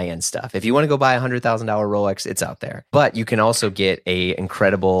nuts high end stuff. If you want to go buy $100,000 Rolex, it's out there. But you can also get a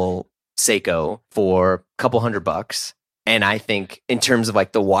incredible Seiko for a couple $100. And I think in terms of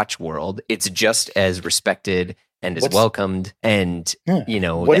like the watch world, it's just as respected and as welcomed. And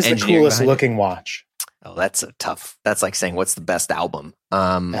what is the coolest looking watch? Oh, that's like saying what's the best album.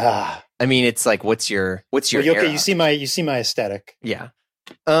 I mean, it's like what's your era? You see my aesthetic. Yeah.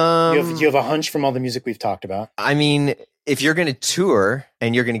 You have a hunch from all the music we've talked about. I mean, if you're going to tour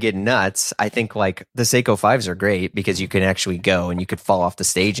and you're going to get nuts, I think like the Seiko 5s are great because you can actually go and you could fall off the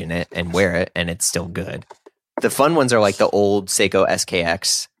stage in it and wear it and it's still good. The fun ones are like the old Seiko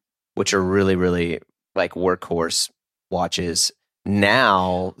SKX, which are really, really like workhorse watches.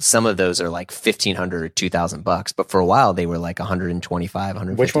 Now, some of those are like $1,500 or $2,000, but for a while they were like $125,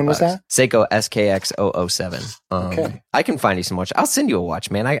 $150. Which one was that? Seiko SKX 007. Okay. I can find you some watch. I'll send you a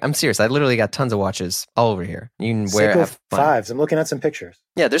watch, man. I'm serious. I literally got tons of watches all over here. You can wear Seiko 5s. I'm looking at some pictures.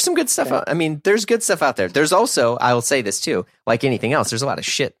 Yeah, there's some good stuff. I mean, there's good stuff out there. There's also, I will say this too, like anything else, there's a lot of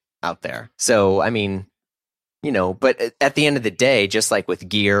shit out there. So, I mean, but at the end of the day, just like with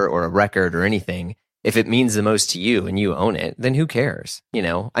gear or a record or anything, if it means the most to you and you own it, then who cares?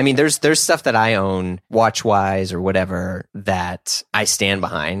 I mean, there's stuff that I own watch wise or whatever that I stand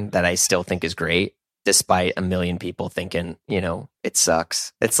behind that I still think is great, despite a million people thinking, it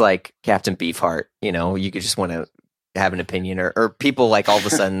sucks. It's like Captain Beefheart, you could just want to have an opinion or people like all of a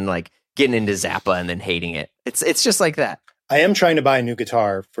sudden like getting into Zappa and then hating it. It's just like that. I am trying to buy a new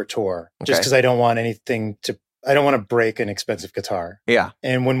guitar for tour just because I don't want I don't want to break an expensive guitar. Yeah.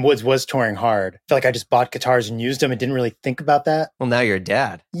 And when Woods was touring hard, I feel like I just bought guitars and used them and didn't really think about that. Well, now you're a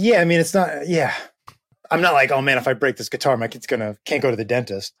dad. Yeah. I mean, it's not, yeah. I'm not like, oh man, if I break this guitar, my kid's can't go to the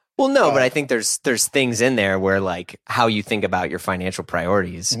dentist. Well, no, but I think there's things in there where like how you think about your financial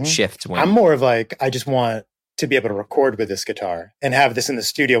priorities shift. I'm more of like, I just want to be able to record with this guitar and have this in the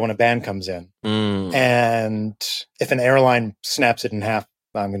studio when a band comes in. And if an airline snaps it in half,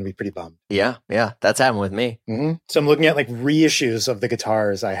 I'm going to be pretty bummed. Yeah. That's happened with me. So I'm looking at like reissues of the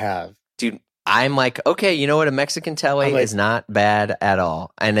guitars I have. Dude, I'm like, okay, you know what? A Mexican Tele is not bad at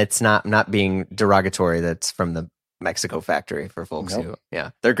all. And it's not being derogatory. That's from the Mexico factory for folks who,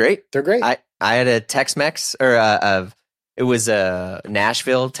 they're great. They're great. I had a Tex-Mex or it was a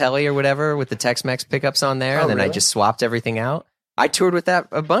Nashville Tele or whatever with the Tex-Mex pickups on there. And then I just swapped everything out. I toured with that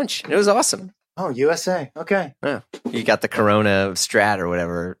a bunch. It was awesome. Oh, USA. Okay. Yeah. You got the Corona Strat or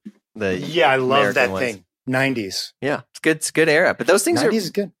whatever. I love that thing. 90s. Yeah. It's good. It's a good era. But those things 90s is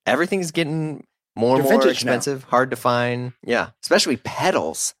good. Everything's getting more and more expensive, hard to find. Yeah. Especially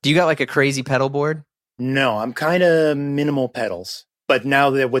pedals. Do you got like a crazy pedal board? No, I'm kind of minimal pedals. But now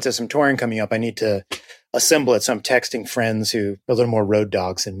that with some touring coming up, I need to assemble it. So I'm texting friends who are a little more road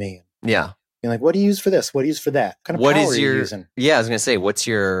dogs than me. Yeah. You're like, what do you use for this? What do you use for that? What kind of power are you using? Yeah, I was gonna say, what's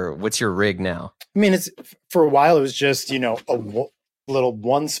your rig now? I mean, it's for a while it was just a little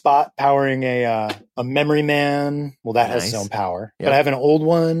one spot powering a Memory Man. Well, that has its own power, but I have an old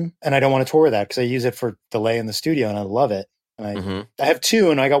one, and I don't want to tour that because I use it for delay in the studio, and I love it. And I have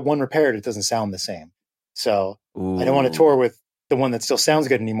two, and I got one repaired. It doesn't sound the same, so I don't want to tour with the one that still sounds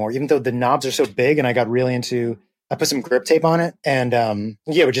good anymore. Even though the knobs are so big, and I got really into. I put some grip tape on it and,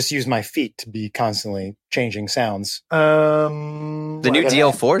 would just use my feet to be constantly changing sounds. The new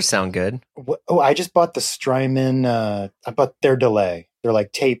DL4s sound good. I just bought the Strymon, I bought their delay. They're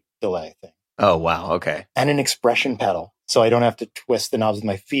like tape delay thing. Oh, wow. Okay. And an expression pedal. So I don't have to twist the knobs with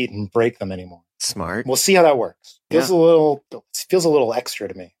my feet and break them anymore. Smart. We'll see how that works. Feels a little extra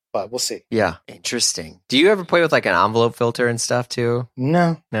to me, but we'll see. Yeah. Interesting. Do you ever play with like an envelope filter and stuff too?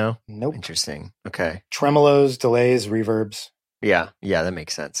 No. Nope. Interesting. Okay. Tremolos, delays, reverbs. Yeah. That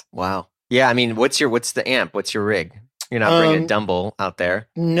makes sense. Wow. Yeah. I mean, what's the amp? What's your rig? You're not bringing a Dumble out there.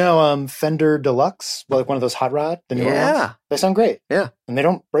 No, Fender Deluxe, like one of those hot rod, the newer ones. They sound great. Yeah. And they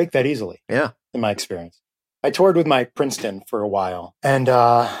don't break that easily. Yeah. In my experience. I toured with my Princeton for a while, and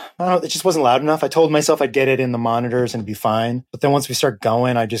I don't know, it just wasn't loud enough. I told myself I'd get it in the monitors and it'd be fine. But then once we start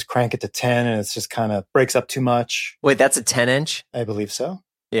going, I just crank it to 10 and it's just kind of breaks up too much. Wait, that's a 10-inch? I believe so.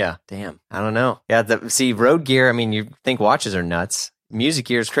 Yeah. Damn. I don't know. Yeah. See, road gear, I mean, you think watches are nuts. Music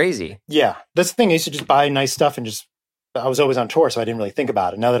gear is crazy. Yeah. That's the thing. I used to just buy nice stuff and I was always on tour, so I didn't really think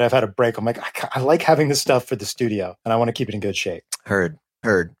about it. Now that I've had a break, I'm like, I like having this stuff for the studio and I want to keep it in good shape. Heard.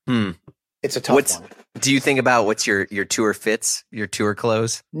 It's a tough one. Do you think about what's your tour fits, your tour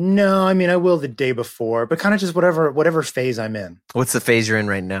clothes? No, I mean, I will the day before, but kind of just whatever phase I'm in. What's the phase you're in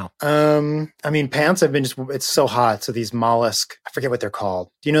right now? I mean, pants, it's so hot. So these mollusk, I forget what they're called.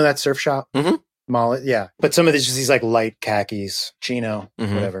 Do you know that surf shop? Mm-hmm. Yeah. But some of these, just these like light khakis, chino,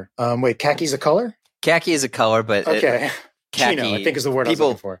 whatever. Wait, khaki's a color? Khaki is a color, but okay. Khaki, chino, I think is the word I was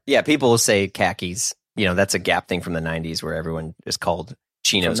looking for. Yeah, people will say khakis. You know, that's a Gap thing from the 90s where everyone is called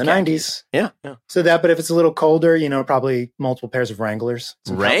chinos. From the khakis. 90s. Yeah. So but if it's a little colder, probably multiple pairs of Wranglers.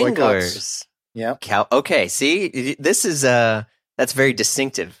 Wranglers. Yeah. Okay, see, this is that's very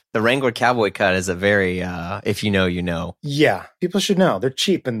distinctive. The Wrangler cowboy cut is a very if you know, you know. Yeah, people should know. They're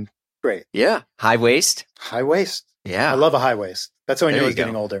cheap and great. Yeah, high waist. Yeah, I love a high waist. That's how I knew I was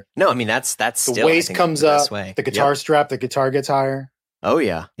getting older. No, I mean that's the still, waist comes up. The guitar strap, the guitar gets higher. Oh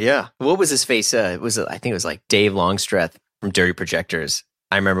yeah. What was his face? I think it was like Dave Longstreth from Dirty Projectors.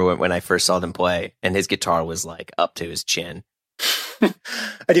 I remember when I first saw them play, and his guitar was like up to his chin.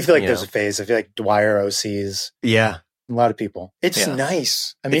 I do feel like there's a phase. I feel like Dwyer OCs. Yeah. A lot of people. It's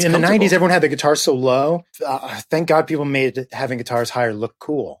nice. I mean, It's in the 90s, everyone had the guitar so low. Thank God people made having guitars higher look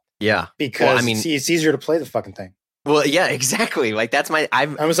cool. Yeah. Because it's easier to play the fucking thing. Well, yeah, exactly. Like that's I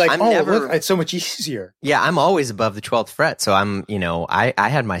was like, look, it's so much easier. Yeah, I'm always above the 12th fret. So I'm, I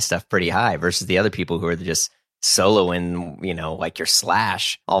had my stuff pretty high versus the other people who are just soloing, like your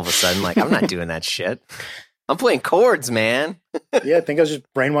Slash all of a sudden. Like, I'm not doing that shit. I'm playing chords, man. Yeah, I think I was just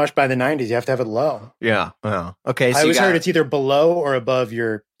brainwashed by the 90s. You have to have it low. Yeah. Oh, okay. So I always heard it's either below or above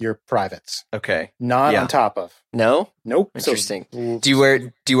your privates. Okay. Not on top of. No? Nope. Interesting. So, do you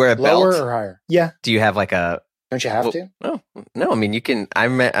wear a belt? Lower or higher? Yeah. Do you have like a... Don't you have to? No. I mean, you can.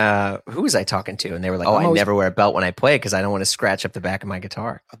 Who was I talking to? And they were like, I never wear a belt when I play because I don't want to scratch up the back of my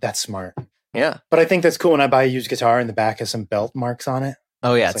guitar. Oh, that's smart. Yeah. But I think that's cool when I buy a used guitar and the back has some belt marks on it.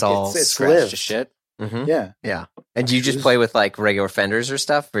 Oh, yeah. It's all scratched to shit. Mm-hmm. Yeah. Yeah. And do you just play with like regular Fenders or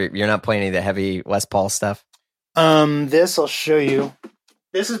stuff? Or you're not playing any of the heavy Les Paul stuff? This I'll show you.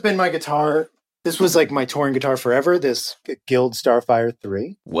 This has been my guitar. This was like my touring guitar forever. This Guild Starfire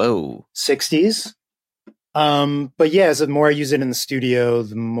 3. Whoa. 60s. But yeah, the more I use it in the studio,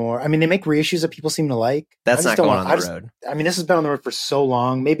 the more, I mean, they make reissues that people seem to like. That's not going on the road. I mean, this has been on the road for so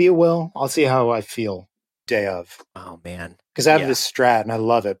long. Maybe it will. I'll see how I feel day of. Oh man. Because I have this Strat and I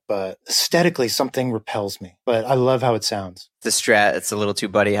love it, but aesthetically something repels me, but I love how it sounds. The Strat, it's a little too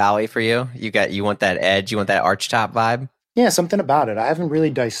Buddy Holly for you. You want that edge, you want that arch top vibe? Yeah, something about it. I haven't really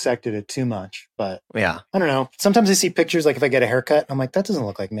dissected it too much, but yeah. I don't know. Sometimes I see pictures, like if I get a haircut, I'm like, that doesn't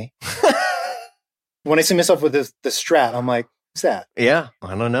look like me. When I see myself with the Strat, I'm like, what's that? Yeah,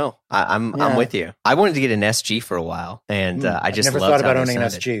 I don't know. I'm with you. I wanted to get an SG for a while, and I just never thought about owning an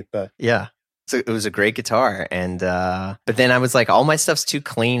SG, but yeah, so it was a great guitar. And but then I was like, all my stuff's too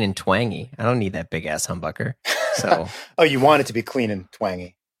clean and twangy. I don't need that big ass humbucker. So oh, you want it to be clean and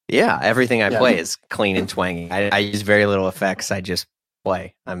twangy? Yeah, everything I play is clean and twangy. I use very little effects. I just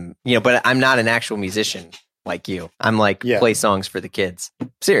play. But I'm not an actual musician. Like you. I'm like, play songs for the kids.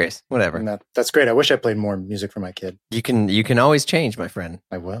 Serious, whatever. That's great. I wish I played more music for my kid. You can always change, my friend.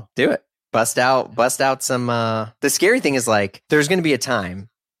 I will. Do it. Bust out some, the scary thing is like, there's going to be a time,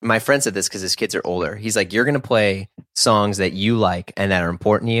 my friend said this because his kids are older. He's like, you're going to play songs that you like and that are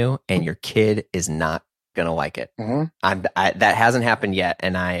important to you, and your kid is not going to like it. Mm-hmm. That hasn't happened yet,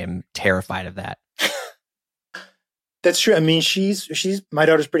 and I am terrified of that. That's true. I mean, my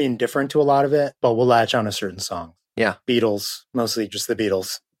daughter's pretty indifferent to a lot of it, but we'll latch on a certain song. Yeah. Beatles, mostly just the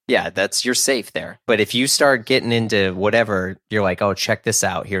Beatles. Yeah, you're safe there. But if you start getting into whatever, you're like, oh, check this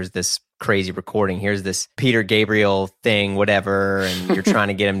out. Here's this crazy recording. Here's this Peter Gabriel thing, whatever. And you're trying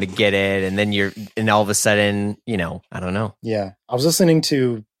to get him to get it. And then and all of a sudden, I don't know. Yeah. I was listening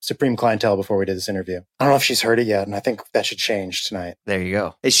to Supreme Clientele before we did this interview. I don't know if she's heard it yet, and I think that should change tonight. There you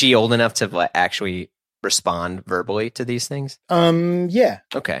go. Is she old enough to actually respond verbally to these things? Yeah.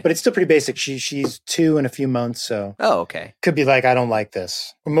 Okay. But it's still pretty basic. She's 2 in a few months, so. Oh, okay. Could be like, I don't like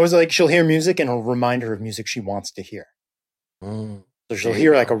this. Or most like she'll hear music and it'll remind her of music she wants to hear. So she'll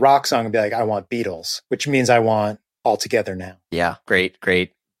hear like a rock song and be like, I want Beatles, which means I want All Together Now. Yeah. Great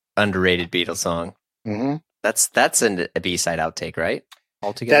underrated Beatles song. Mm-hmm. That's a B-side outtake, right?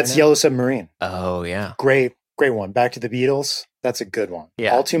 All Together That's Now? Yellow Submarine. Oh, yeah. Great one. Back to the Beatles. That's a good one.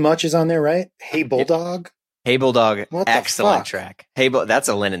 Yeah. All Too Much is on there, right? Hey Bulldog. Hey Bulldog. What the Excellent fuck? track. That's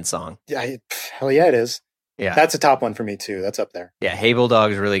a Lennon song. Yeah, hell yeah, it is. Yeah. That's a top one for me too. That's up there. Yeah. Hey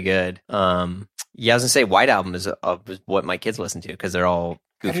Bulldog is really good. Yeah, I was gonna say White Album is what my kids listen to because they're all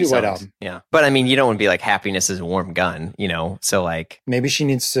goofy songs. White Album. Yeah. But I mean, you don't want to be like happiness is a warm gun, so like maybe she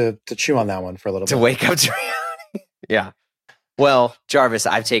needs to chew on that one for a little bit. To wake up to reality. Yeah. Well, Jarvis,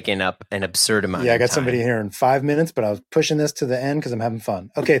 I've taken up an absurd amount of time. Yeah, I got somebody here in 5 minutes, but I was pushing this to the end because I'm having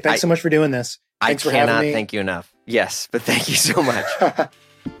fun. Okay, thanks so much for doing this. Thanks for having me. I cannot thank you enough. Yes, but thank you so much.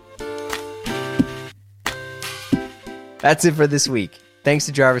 That's it for this week. Thanks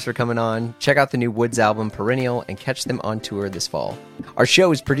to Jarvis for coming on. Check out the new Woods album, Perennial, and catch them on tour this fall. Our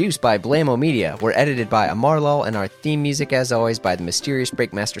show is produced by Blamo Media. We're edited by Amar Lal, and our theme music, as always, by the mysterious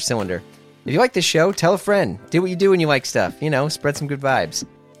Breakmaster Cylinder. If you like this show, tell a friend. Do what you do when you like stuff. Spread some good vibes.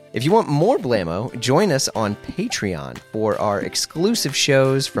 If you want more Blamo, join us on Patreon for our exclusive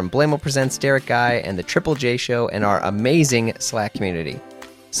shows from Blamo Presents Derek Guy and the Triple J Show and our amazing Slack community.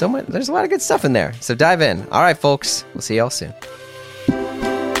 There's a lot of good stuff in there, so dive in. All right, folks, we'll see y'all soon.